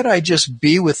 how could I just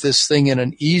be with this thing in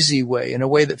an easy way, in a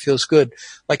way that feels good?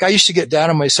 Like I used to get down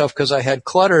on myself because I had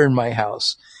clutter in my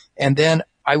house. And then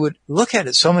I would look at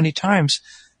it so many times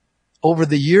over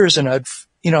the years, and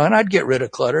I'd get rid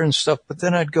of clutter and stuff, but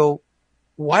then I'd go,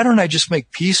 why don't I just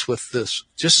make peace with this?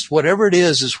 Just whatever it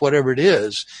is whatever it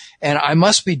is. And I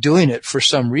must be doing it for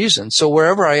some reason. So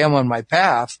wherever I am on my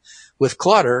path with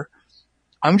clutter,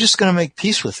 I'm just going to make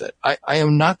peace with it. I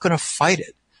am not going to fight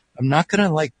it. I'm not going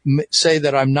to say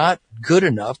that I'm not good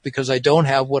enough because I don't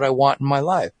have what I want in my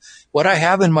life. What I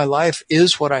have in my life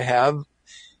is what I have.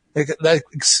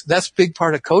 That's a big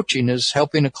part of coaching, is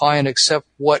helping a client accept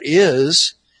what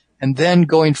is, and then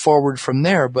going forward from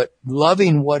there, but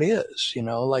loving what is,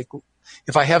 like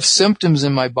if I have symptoms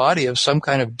in my body of some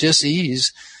kind of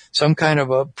dis-ease, some kind of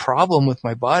a problem with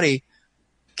my body,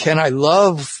 can I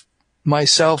love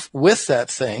myself with that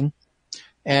thing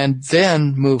and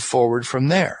then move forward from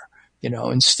there?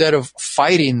 Instead of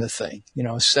fighting the thing,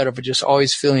 instead of just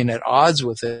always feeling at odds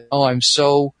with it. Oh, I'm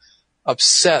so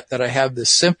upset that I have this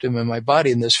symptom in my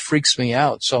body and this freaks me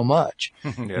out so much.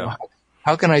 Yeah.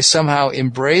 How can I somehow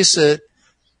embrace it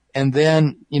and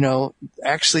then,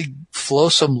 actually flow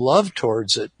some love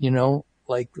towards it,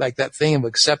 like that thing of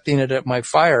accepting it at my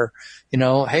fire,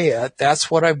 hey,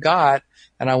 that's what I've got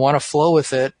and I want to flow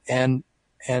with it, and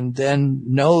then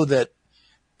know that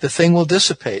the thing will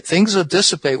dissipate. Things will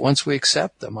dissipate once we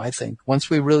accept them, I think. Once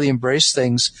we really embrace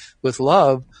things with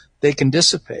love, they can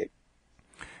dissipate.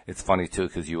 It's funny, too,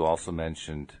 because you also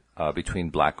mentioned between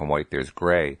black and white there's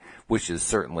gray, which is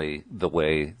certainly the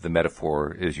way the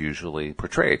metaphor is usually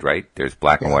portrayed, right? There's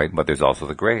black and white, but there's also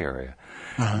the gray area.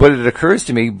 Uh-huh. But it occurs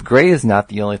to me, gray is not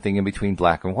the only thing in between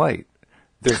black and white.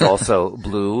 There's also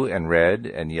blue and red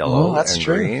and yellow and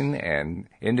green and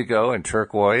indigo and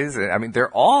turquoise. I mean,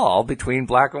 they're all between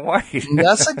black and white.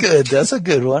 That's a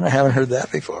good one. I haven't heard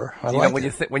that before.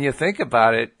 When you think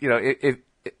about it,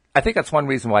 I think that's one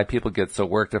reason why people get so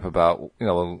worked up about,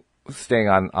 staying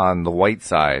on the white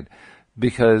side,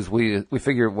 because we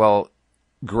figure, well,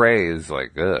 gray is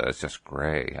like, it's just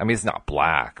gray. I mean, it's not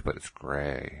black, but it's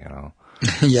gray,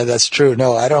 Yeah, that's true.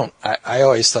 No, I don't. I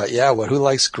always thought, who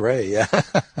likes gray? Yeah.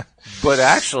 But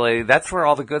actually, that's where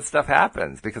all the good stuff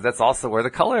happens, because that's also where the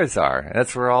colors are.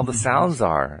 That's where all the sounds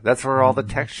are. That's where all the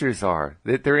textures are.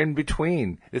 They're in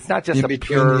between. It's not just in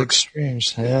between the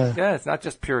extremes. Yeah. Yeah, it's not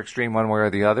just pure extreme one way or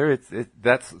the other.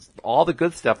 That's all the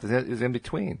good stuff is in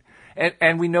between.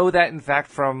 And we know that, in fact,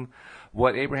 from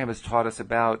what Abraham has taught us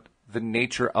about the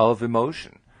nature of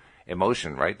emotion.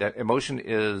 Emotion, right? That emotion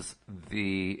is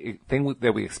the thing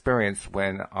that we experience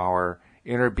when our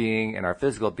inner being and our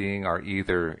physical being are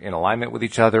either in alignment with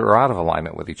each other or out of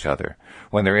alignment with each other.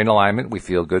 When they're in alignment, we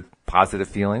feel good, positive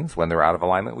feelings. When they're out of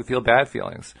alignment, we feel bad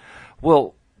feelings.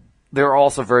 Well, there are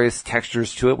also various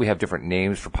textures to it. We have different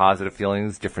names for positive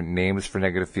feelings, different names for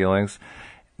negative feelings.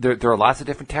 There are lots of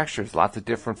different textures, lots of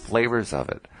different flavors of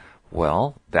it.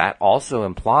 Well, that also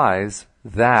implies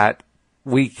that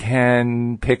we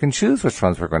can pick and choose which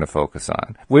ones we're going to focus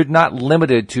on. We're not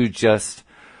limited to just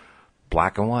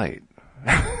black and white.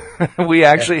 We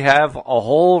actually have a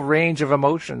whole range of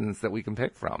emotions that we can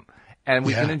pick from. And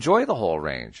we can enjoy the whole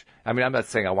range. I mean, I'm not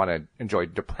saying I want to enjoy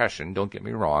depression. Don't get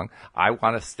me wrong. I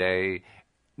want to stay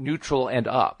neutral and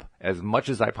up as much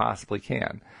as I possibly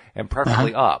can, and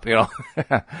preferably up, you know.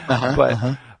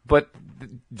 But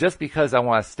just because I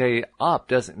want to stay up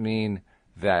doesn't mean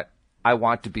that I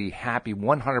want to be happy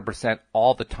 100%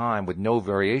 all the time with no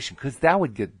variation, because that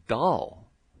would get dull.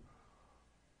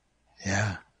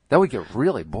 Yeah. That would get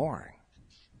really boring.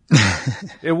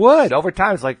 It would. Over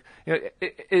time, it's like, you know,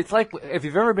 it's like if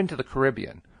you've ever been to the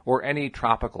Caribbean or any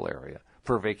tropical area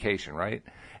for a vacation, right?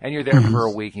 And you're there for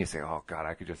a week and you say, oh, God,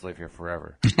 I could just live here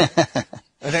forever.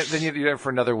 And then you're there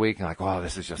for another week and you're like, wow,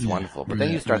 this is just wonderful. But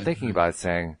then you start thinking about it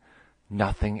saying,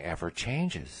 nothing ever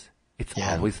changes. It's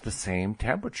always the same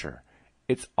temperature.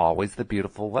 It's always the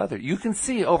beautiful weather. You can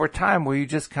see over time where you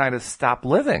just kind of stop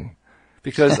living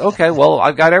because, okay, well,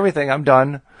 I've got everything. I'm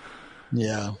done.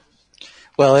 Yeah.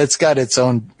 Well, it's got its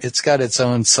own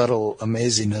subtle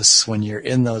amazingness when you're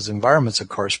in those environments, of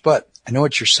course, but I know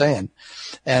what you're saying.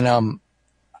 And,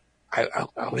 I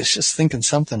was just thinking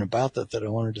something about that I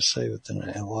wanted to say, but then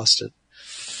I lost it.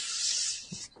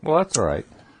 Well, that's all right.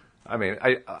 I mean,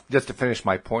 just to finish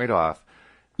my point off.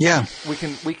 Yeah. We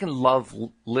can love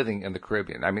living in the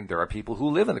Caribbean. I mean, there are people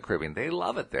who live in the Caribbean. They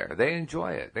love it there. They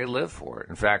enjoy it. They live for it.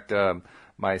 In fact,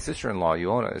 my sister-in-law,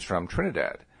 Iona, is from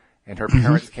Trinidad. And her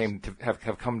parents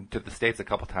have come to the States a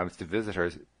couple times to visit her,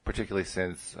 particularly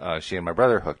since she and my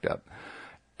brother hooked up.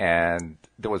 And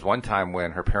there was one time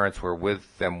when her parents were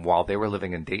with them while they were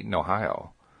living in Dayton,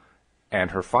 Ohio. And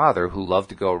her father, who loved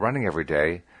to go running every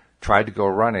day, tried to go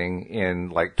running in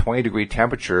like 20-degree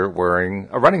temperature wearing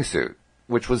a running suit,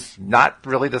 which was not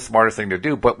really the smartest thing to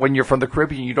do. But when you're from the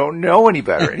Caribbean, you don't know any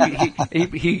better.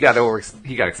 He got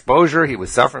exposure. He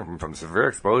was suffering from severe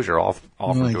exposure all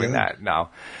from doing that.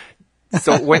 Now,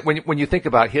 so when you think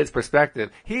about his perspective,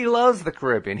 he loves the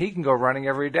Caribbean. He can go running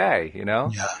every day, you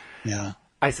know? Yeah. Yeah.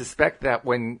 I suspect that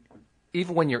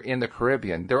even when you're in the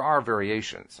Caribbean, there are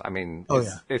variations. I mean,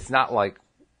 it's not like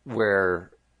where,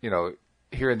 you know,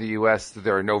 here in the U.S.,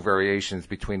 there are no variations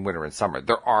between winter and summer.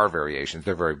 There are variations.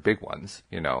 They're very big ones,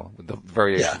 you know. The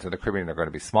variations in the Caribbean are going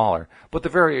to be smaller, but the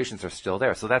variations are still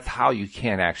there. So that's how you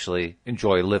can actually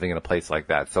enjoy living in a place like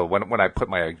that. So when I put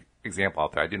my example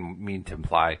out there, I didn't mean to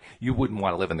imply you wouldn't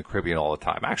want to live in the Caribbean all the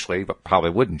time. Actually, but probably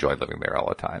would enjoy living there all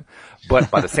the time.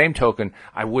 But by the same token,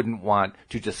 I wouldn't want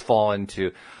to just fall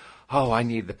into, oh, I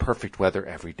need the perfect weather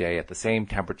every day at the same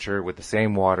temperature with the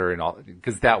same water and all,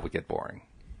 because that would get boring.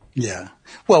 Yeah.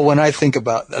 Well, when I think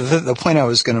about the point I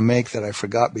was going to make that I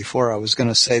forgot before, I was going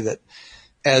to say that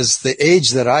as the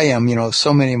age that I am, you know,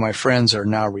 so many of my friends are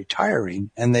now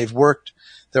retiring and they've worked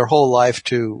their whole life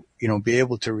to, you know, be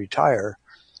able to retire,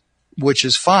 which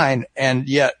is fine. And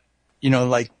yet, you know,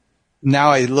 like now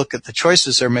I look at the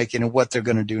choices they're making and what they're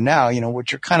going to do now, you know,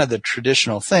 which are kind of the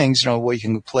traditional things, you know, where you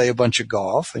can play a bunch of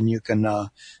golf and you can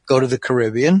go to the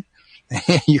Caribbean,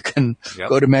 you can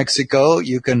go to Mexico,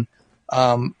 you can,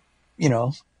 you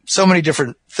know, so many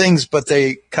different things, but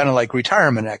they kind of like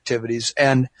retirement activities.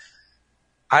 And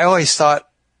I always thought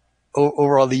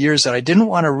over all the years that I didn't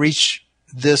want to reach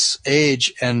this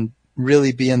age and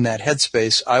really be in that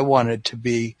headspace. I wanted to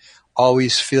be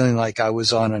always feeling like I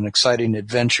was on an exciting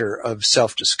adventure of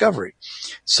self-discovery.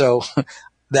 So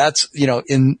that's, you know,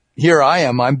 here I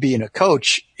am, I'm being a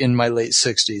coach in my late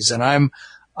 60s and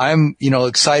I'm, you know,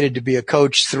 excited to be a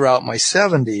coach throughout my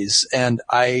 70s. And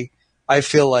I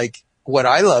feel like what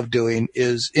I love doing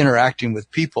is interacting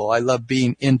with people. I love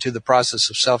being into the process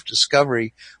of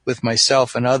self-discovery with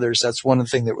myself and others. That's one of the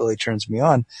things that really turns me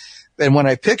on. And when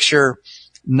I picture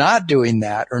not doing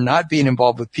that or not being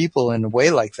involved with people in a way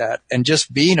like that and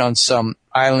just being on some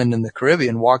island in the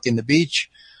Caribbean, walking the beach,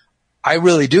 I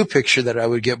really do picture that I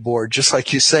would get bored, just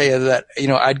like you say, that, you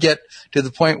know, I'd get to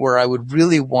the point where I would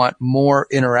really want more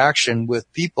interaction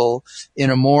with people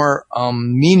in a more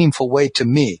meaningful way to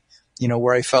me, you know,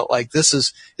 where I felt like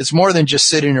it's more than just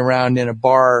sitting around in a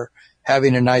bar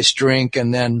having a nice drink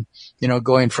and then, you know,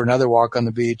 going for another walk on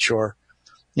the beach or,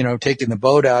 you know, taking the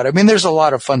boat out. I mean, there's a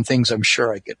lot of fun things I'm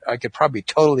sure I could probably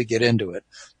totally get into it.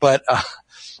 But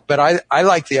I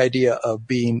like the idea of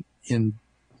being in,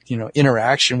 you know,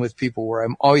 interaction with people where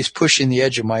I'm always pushing the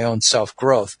edge of my own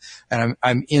self-growth. And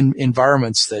I'm in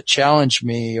environments that challenge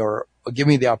me or give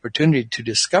me the opportunity to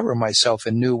discover myself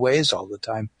in new ways all the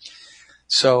time.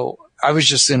 So I was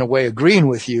just in a way agreeing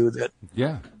with you that.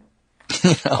 Yeah. You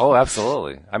know, oh,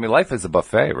 absolutely. I mean, life is a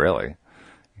buffet, really.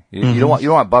 You don't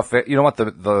want buffet. You don't want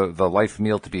the life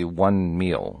meal to be one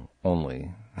meal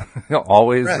only.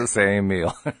 Always Right. the same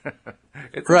meal.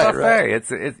 It's a Right, buffet. right.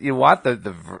 It's you want the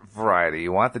variety.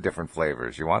 You want the different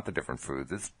flavors. You want the different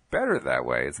foods. It's better that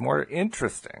way. It's more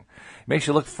interesting. It makes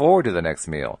you look forward to the next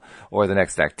meal or the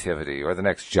next activity or the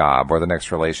next job or the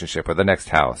next relationship or the next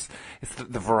house. It's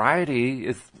the variety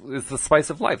is the spice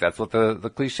of life. That's what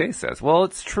the cliche says. Well,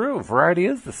 it's true. Variety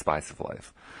is the spice of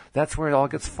life. That's where it all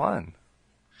gets fun.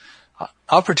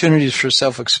 Opportunities for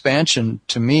self-expansion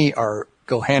to me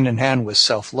go hand in hand with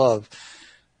self-love.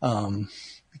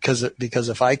 Because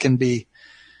if I can be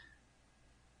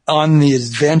on the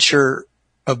adventure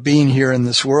of being here in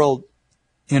this world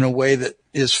in a way that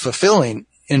is fulfilling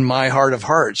in my heart of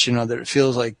hearts, that it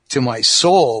feels like to my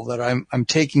soul that I'm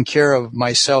taking care of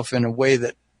myself in a way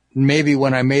that maybe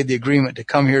when I made the agreement to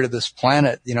come here to this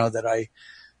planet, that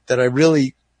I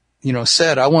really,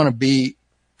 said I want to be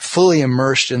fully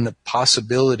immersed in the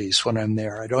possibilities when I'm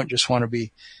there. I don't just want to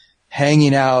be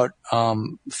hanging out,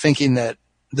 thinking that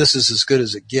this is as good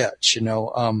as it gets,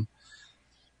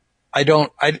 I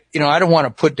don't want to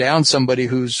put down somebody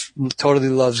who's totally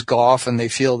loves golf and they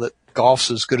feel that golf's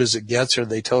as good as it gets, or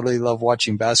they totally love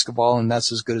watching basketball and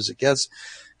that's as good as it gets.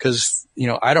 Cause,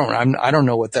 I don't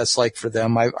know what that's like for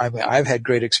them. I've had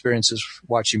great experiences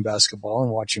watching basketball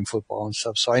and watching football and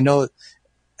stuff. So I know,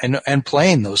 and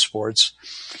playing those sports.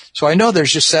 So I know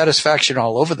there's just satisfaction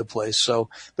all over the place. So,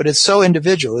 but it's so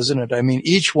individual, isn't it? I mean,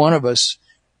 each one of us,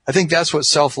 I think that's what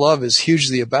self-love is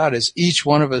hugely about, is each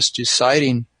one of us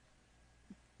deciding,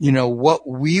 what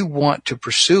we want to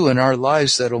pursue in our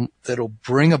lives that'll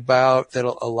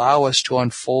allow us to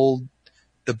unfold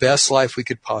the best life we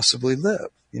could possibly live.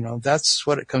 That's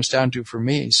what it comes down to for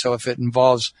me. So if it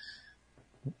involves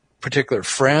particular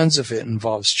friends, if it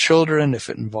involves children, if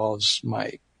it involves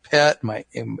my pet, my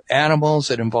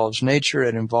animals, it involves nature,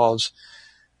 it involves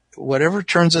whatever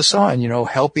turns us on,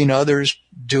 helping others,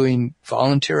 doing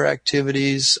volunteer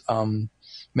activities,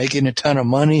 making a ton of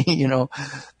money,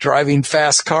 driving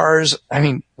fast cars. I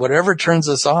mean, whatever turns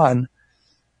us on,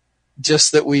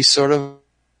 just that we sort of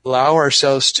allow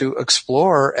ourselves to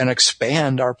explore and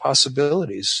expand our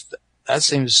possibilities. That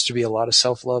seems to be a lot of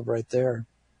self-love right there.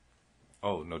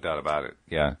 Oh, no doubt about it.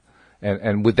 Yeah.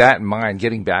 And with that in mind,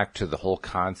 getting back to the whole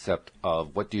concept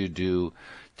of what do you do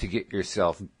to get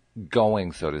yourself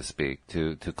going, so to speak,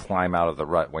 to climb out of the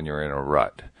rut when you're in a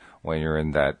rut, when you're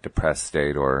in that depressed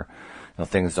state, or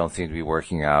things don't seem to be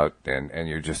working out, and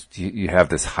you're just you have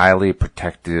this highly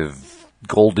protective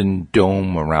golden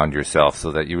dome around yourself, so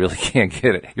that you really can't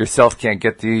get it. Yourself can't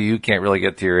get to you. You can't really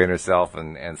get to your inner self,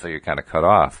 and so you're kind of cut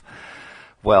off.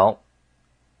 Well,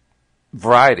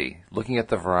 variety. Looking at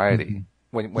the variety.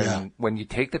 Mm-hmm. When you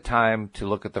take the time to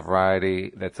look at the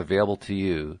variety that's available to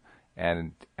you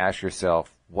and ask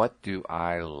yourself, what do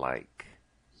I like?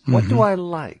 What do I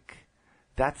like?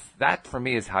 That for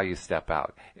me is how you step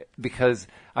out. Because,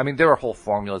 there are whole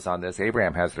formulas on this.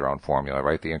 Abraham has their own formula,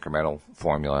 right? The incremental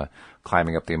formula,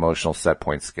 climbing up the emotional set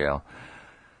point scale.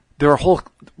 There are whole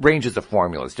ranges of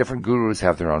formulas. Different gurus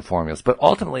have their own formulas. But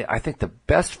ultimately, I think the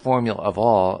best formula of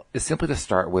all is simply to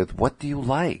start with, what do you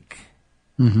like?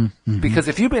 Mm-hmm, mm-hmm. Because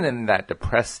if you've been in that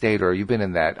depressed state, or you've been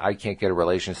in that I can't get a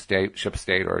relationship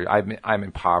state, or I'm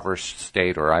impoverished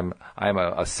state, or I'm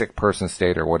a sick person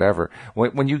state, or whatever,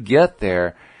 when you get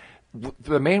there,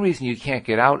 the main reason you can't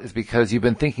get out is because you've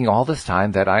been thinking all this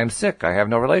time that I am sick, I have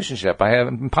no relationship, I am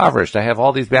impoverished, I have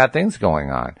all these bad things going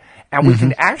on. And we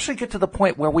can actually get to the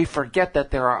point where we forget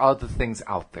that there are other things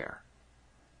out there.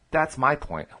 That's my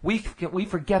point. We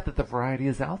forget that the variety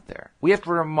is out there. We have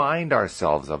to remind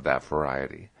ourselves of that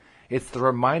variety. It's the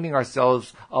reminding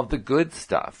ourselves of the good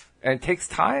stuff. And it takes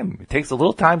time. It takes a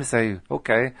little time to say,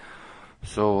 okay,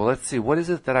 so let's see, what is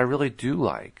it that I really do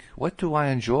like? What do I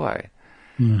enjoy?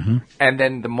 Mm-hmm. And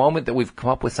then the moment that we've come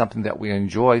up with something that we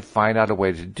enjoy, find out a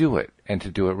way to do it, and to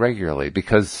do it regularly.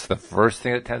 Because the first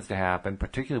thing that tends to happen,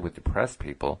 particularly with depressed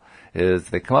people, is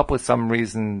they come up with some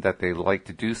reason that they like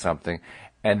to do something,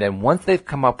 and then once they've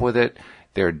come up with it,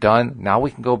 they're done. Now we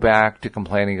can go back to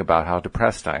complaining about how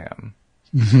depressed I am.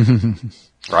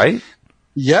 Right?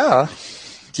 Yeah.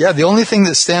 Yeah, the only thing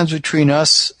that stands between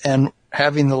us and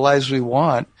having the lives we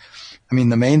want,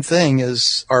 the main thing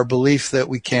is our belief that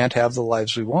we can't have the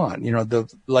lives we want.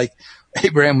 Like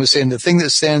Abraham was saying, the thing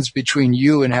that stands between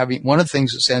you and one of the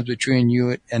things that stands between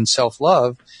you and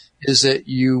self-love is that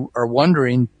you are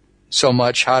wondering so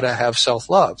much how to have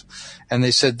self-love. And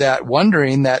they said that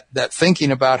wondering, that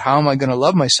thinking about how am I going to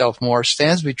love myself more,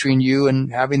 stands between you and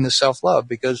having the self-love,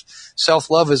 because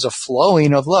self-love is a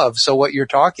flowing of love. So what you're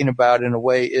talking about in a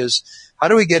way is, how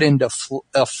do we get into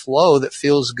a flow that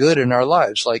feels good in our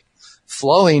lives? Like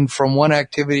flowing from one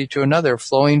activity to another,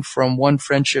 flowing from one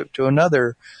friendship to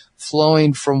another,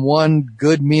 flowing from one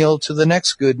good meal to the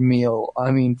next good meal.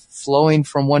 I mean, flowing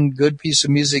from one good piece of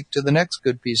music to the next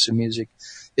good piece of music.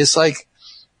 It's like,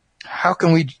 how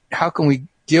can we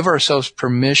give ourselves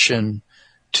permission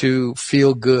to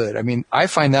feel good? I mean, I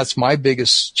find that's my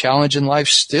biggest challenge in life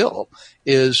still,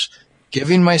 is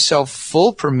giving myself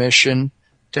full permission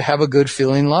to have a good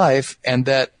feeling life, and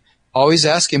that always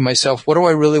asking myself, what do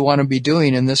I really want to be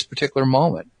doing in this particular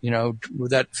moment? You know,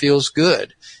 that feels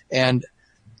good. And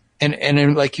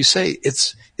like you say,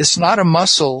 it's not a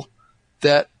muscle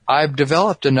that I've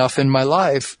developed enough in my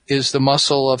life, is the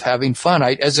muscle of having fun.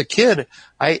 As a kid,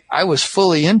 I was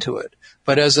fully into it.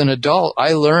 But as an adult,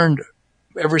 I learned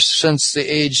ever since the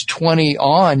age 20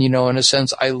 on, in a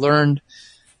sense, I learned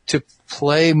to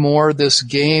play more this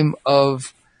game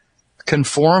of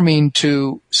conforming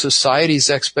to society's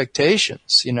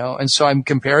expectations, and so I'm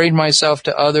comparing myself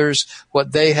to others,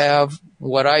 what they have,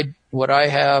 what I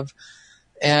have,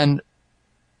 and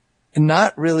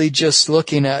not really just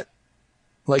looking at,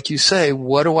 like you say,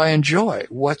 what do I enjoy?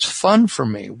 What's fun for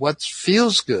me? What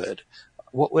feels good?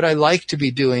 What would I like to be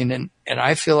doing? And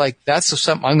I feel like that's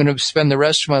something I'm going to spend the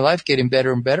rest of my life getting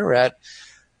better and better at,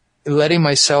 letting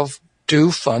myself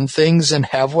do fun things and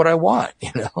have what I want,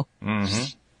 Mm-hmm.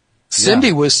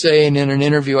 Cindy was saying in an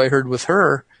interview I heard with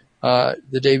her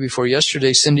the day before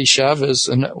yesterday, Cindy Chavez,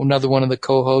 another one of the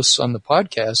co-hosts on the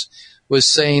podcast, was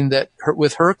saying that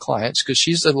with her clients, because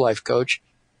she's a life coach,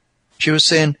 she was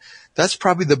saying that's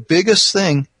probably the biggest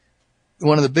thing.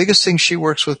 One of the biggest things she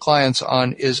works with clients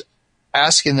on is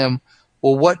asking them,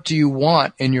 well, what do you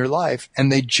want in your life? And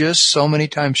they just so many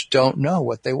times don't know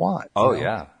what they want. Oh,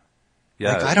 yeah.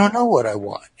 Yeah. Like, I don't know what I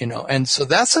want, and so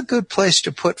that's a good place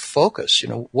to put focus.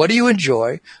 What do you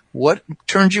enjoy? What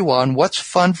turns you on? What's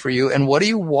fun for you? And what do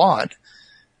you want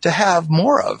to have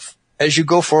more of as you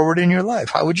go forward in your life?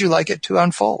 How would you like it to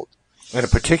unfold? And a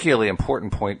particularly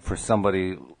important point for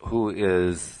somebody who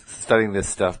is studying this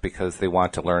stuff because they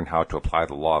want to learn how to apply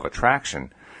the law of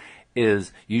attraction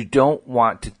is you don't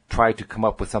want to try to come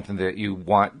up with something that you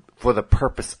want for the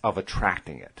purpose of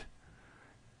attracting it.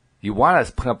 You want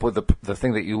to come up with the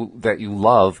thing that you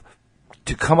love,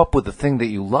 to come up with the thing that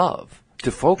you love,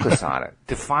 to focus on it,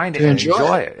 to find it and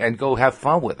enjoy it, and go have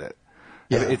fun with it.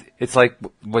 Yeah. It's like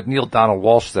what Neil Donald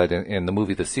Walsh said in the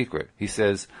movie The Secret. He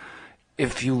says,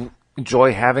 if you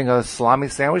enjoy having a salami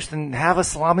sandwich, then have a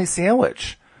salami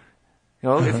sandwich.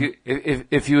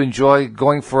 If you enjoy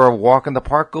going for a walk in the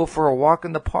park, go for a walk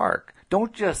in the park.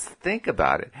 Don't just think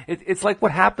about it. It's like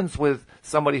what happens with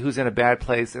somebody who's in a bad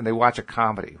place and they watch a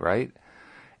comedy, right?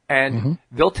 And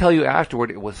they'll tell you afterward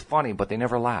it was funny, but they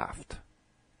never laughed.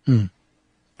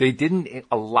 They didn't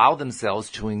allow themselves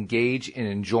to engage in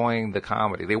enjoying the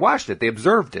comedy. They watched it, they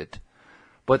observed it,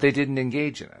 but they didn't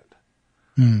engage in it.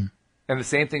 And the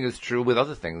same thing is true with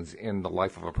other things in the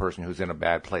life of a person who's in a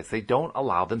bad place. They don't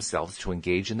allow themselves to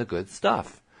engage in the good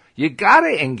stuff. You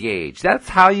gotta engage. That's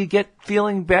how you get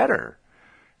feeling better.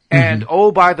 And,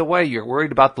 oh, by the way, you're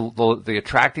worried about the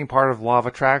attracting part of law of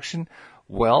attraction?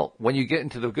 Well, when you get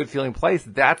into the good feeling place,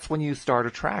 that's when you start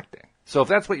attracting. So if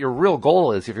that's what your real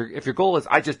goal is, if your goal is,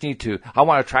 I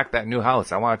want to attract that new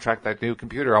house, I want to attract that new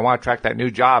computer, I want to attract that new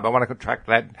job, I want to attract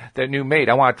that new mate,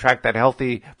 I want to attract that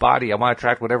healthy body, I want to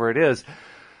attract whatever it is,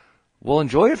 well,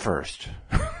 enjoy it first.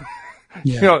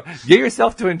 Yeah. Get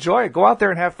yourself to enjoy it. Go out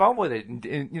there and have fun with it,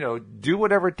 and do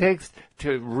whatever it takes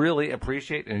to really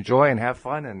appreciate, enjoy, and have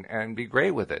fun, and be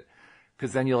great with it,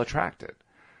 because then you'll attract it.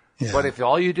 Yeah. But if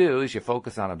all you do is you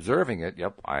focus on observing it,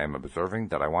 yep, I am observing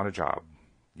that I want a job.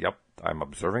 Yep, I'm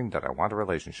observing that I want a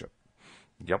relationship.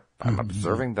 Yep, I'm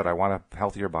observing that I want a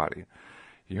healthier body.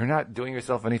 You're not doing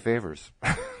yourself any favors.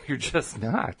 You're just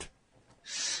not.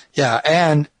 Yeah,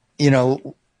 and,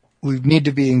 we need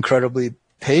to be incredibly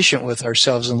patient with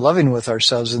ourselves and loving with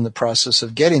ourselves in the process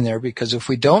of getting there, because if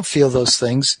we don't feel those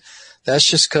things, that's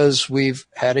just because we've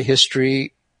had a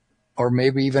history, or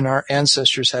maybe even our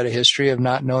ancestors had a history of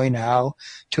not knowing how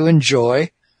to enjoy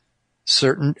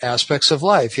certain aspects of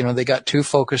life. They got too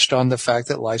focused on the fact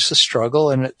that life's a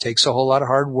struggle and it takes a whole lot of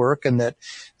hard work, and that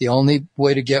the only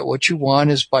way to get what you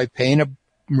want is by paying a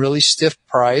really stiff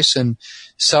price, and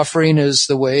suffering is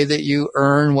the way that you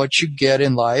earn what you get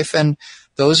in life. And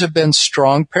those have been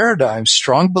strong paradigms,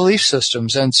 strong belief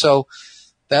systems. And so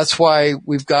that's why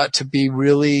we've got to be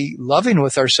really loving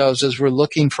with ourselves as we're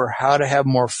looking for how to have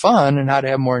more fun and how to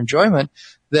have more enjoyment.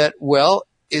 That, well,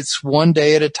 it's one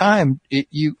day at a time.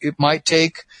 It might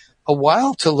take a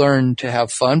while to learn to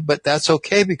have fun, but that's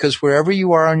okay, because wherever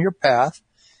you are on your path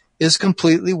is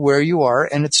completely where you are,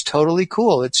 and it's totally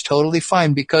cool. It's totally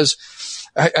fine, because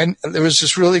there was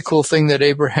this really cool thing that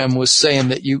Abraham was saying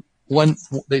that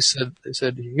they said,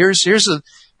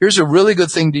 here's a really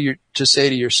good thing to say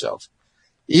to yourself.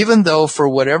 Even though for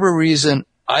whatever reason,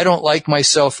 I don't like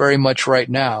myself very much right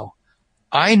now,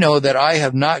 I know that I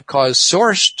have not caused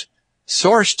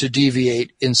Source to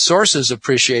deviate in Source's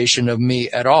appreciation of me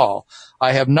at all.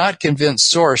 I have not convinced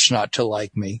Source not to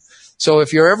like me. So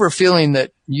if you're ever feeling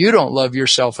that you don't love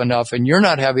yourself enough and you're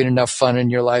not having enough fun in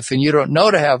your life and you don't know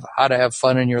how to have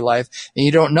fun in your life and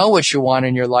you don't know what you want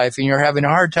in your life and you're having a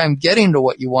hard time getting to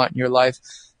what you want in your life,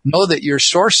 know that your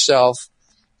Source self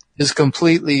is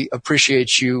completely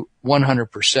appreciates you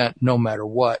 100% no matter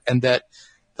what, and that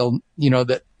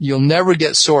that you'll never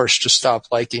get Source to stop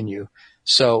liking you.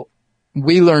 So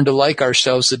we learn to like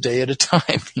ourselves a day at a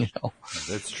time,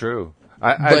 That's true.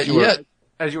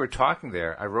 As you were talking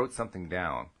there, I wrote something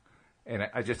down, and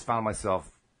I just found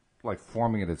myself like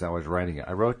forming it as I was writing it.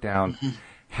 I wrote down,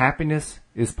 happiness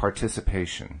is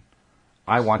participation.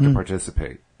 I want to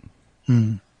participate.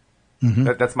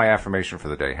 That's my affirmation for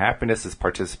the day. Happiness is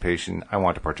participation. I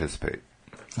want to participate.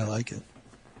 I like it.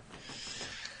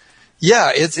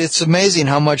 Yeah, it's amazing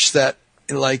how much that,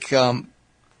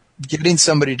 getting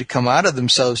somebody to come out of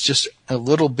themselves just a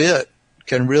little bit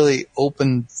can really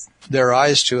open their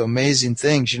eyes to amazing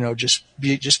things.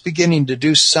 Just beginning to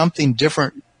do something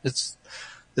different. It's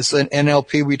an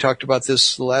NLP. We talked about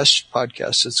this last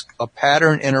podcast. It's a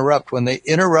pattern interrupt. When they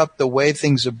interrupt the way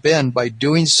things have been by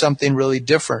doing something really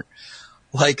different.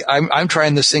 Like I'm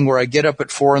trying this thing where I get up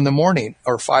at 4 a.m.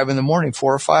 or 5 a.m,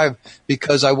 4 or 5,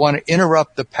 because I want to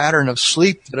interrupt the pattern of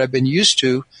sleep that I've been used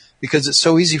to, because it's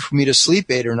so easy for me to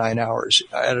sleep 8 or 9 hours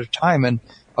at a time. And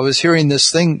I was hearing this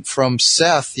thing from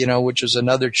Seth, which is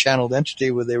another channeled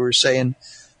entity, where they were saying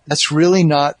that's really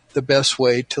not the best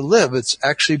way to live. It's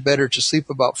actually better to sleep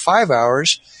about 5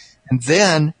 hours and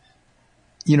then,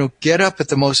 get up at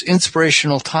the most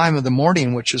inspirational time of the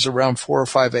morning, which is around 4 or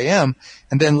 5 a.m.,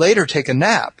 and then later take a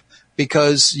nap,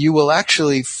 because you will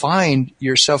actually find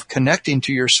yourself connecting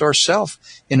to your Source self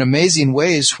in amazing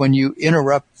ways when you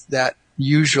interrupt that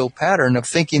usual pattern of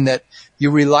thinking that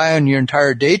you rely on your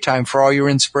entire daytime for all your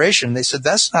inspiration. They said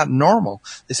that's not normal.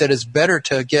 They said it's better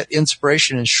to get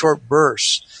inspiration in short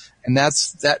bursts, and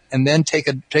and then take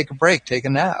a break, take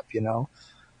a nap,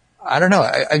 I don't know.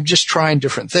 I'm just trying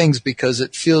different things because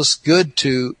it feels good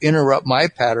to interrupt my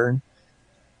pattern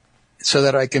so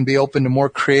that I can be open to more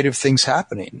creative things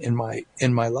happening in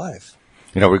my life.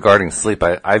 Regarding sleep,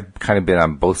 I've kind of been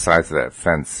on both sides of that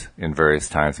fence in various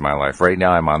times in my life. Right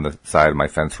now, I'm on the side of my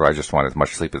fence where I just want as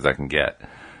much sleep as I can get.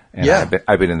 And yeah.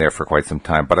 I've been in there for quite some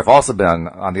time. But I've also been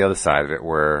on the other side of it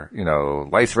where,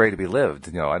 life's ready to be lived.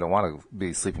 I don't want to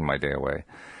be sleeping my day away.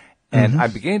 And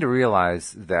I'm beginning to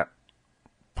realize that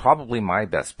probably my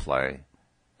best play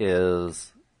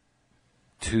is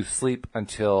to sleep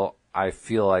until I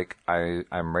feel like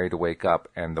I'm ready to wake up.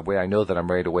 And the way I know that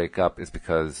I'm ready to wake up is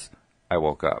because I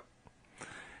woke up.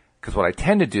 Because what I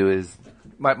tend to do is,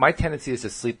 my tendency is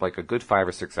to sleep like a good 5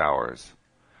 or 6 hours,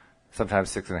 sometimes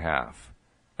 6.5,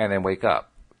 and then wake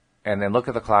up. And then look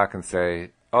at the clock and say,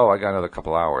 oh, I got another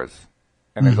couple hours.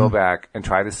 And then go back and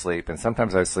try to sleep. And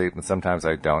sometimes I sleep and sometimes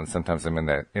I don't. And sometimes I'm in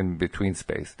that in-between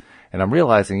space. And I'm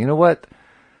realizing, you know what?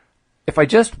 If I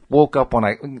just got up when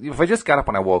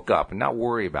I woke up and not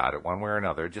worry about it one way or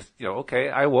another, just, okay,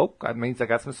 I woke, that means I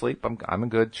got some sleep, I'm in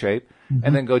good shape,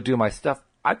 and then go do my stuff,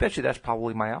 I bet you that's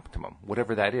probably my optimum,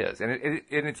 whatever that is. And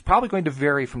it's probably going to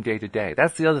vary from day to day.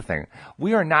 That's the other thing.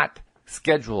 We are not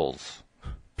schedules.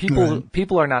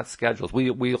 People are not schedules.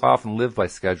 We often live by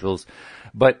schedules,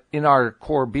 but in our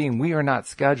core being, we are not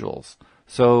schedules.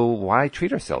 So why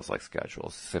treat ourselves like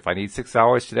schedules? If I need 6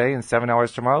 hours today and 7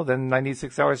 hours tomorrow, then I need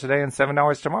 6 hours today and 7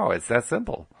 hours tomorrow. It's that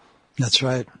simple. That's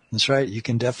right. That's right. You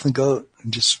can definitely go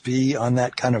and just be on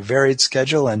that kind of varied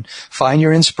schedule and find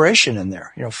your inspiration in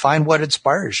there. Find what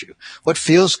inspires you, what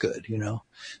feels good.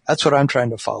 That's what I'm trying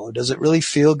to follow. Does it really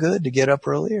feel good to get up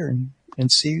earlier and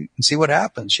see what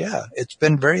happens? Yeah, it's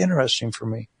been very interesting for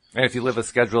me. And if you live a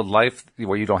scheduled life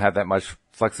where you don't have that much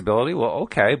flexibility, well,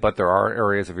 okay, but there are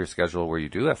areas of your schedule where you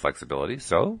do have flexibility,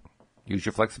 so use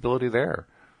your flexibility there.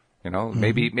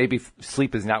 Maybe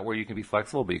sleep is not where you can be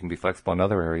flexible, but you can be flexible in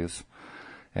other areas.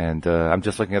 And I'm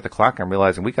just looking at the clock, and I'm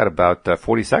realizing we got about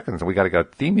 40 seconds, and we got to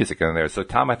get theme music in there. So,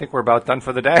 Tom, I think we're about done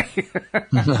for the day.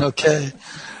 Okay.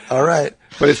 All right.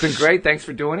 But it's been great. Thanks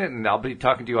for doing it, and I'll be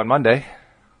talking to you on Monday.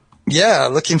 Yeah,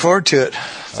 looking forward to it.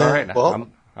 All right. Well,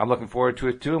 I'm looking forward to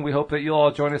it, too, and we hope that you'll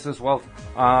all join us as well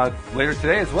later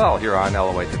today as well here on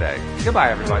LOA Today. Goodbye,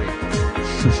 everybody.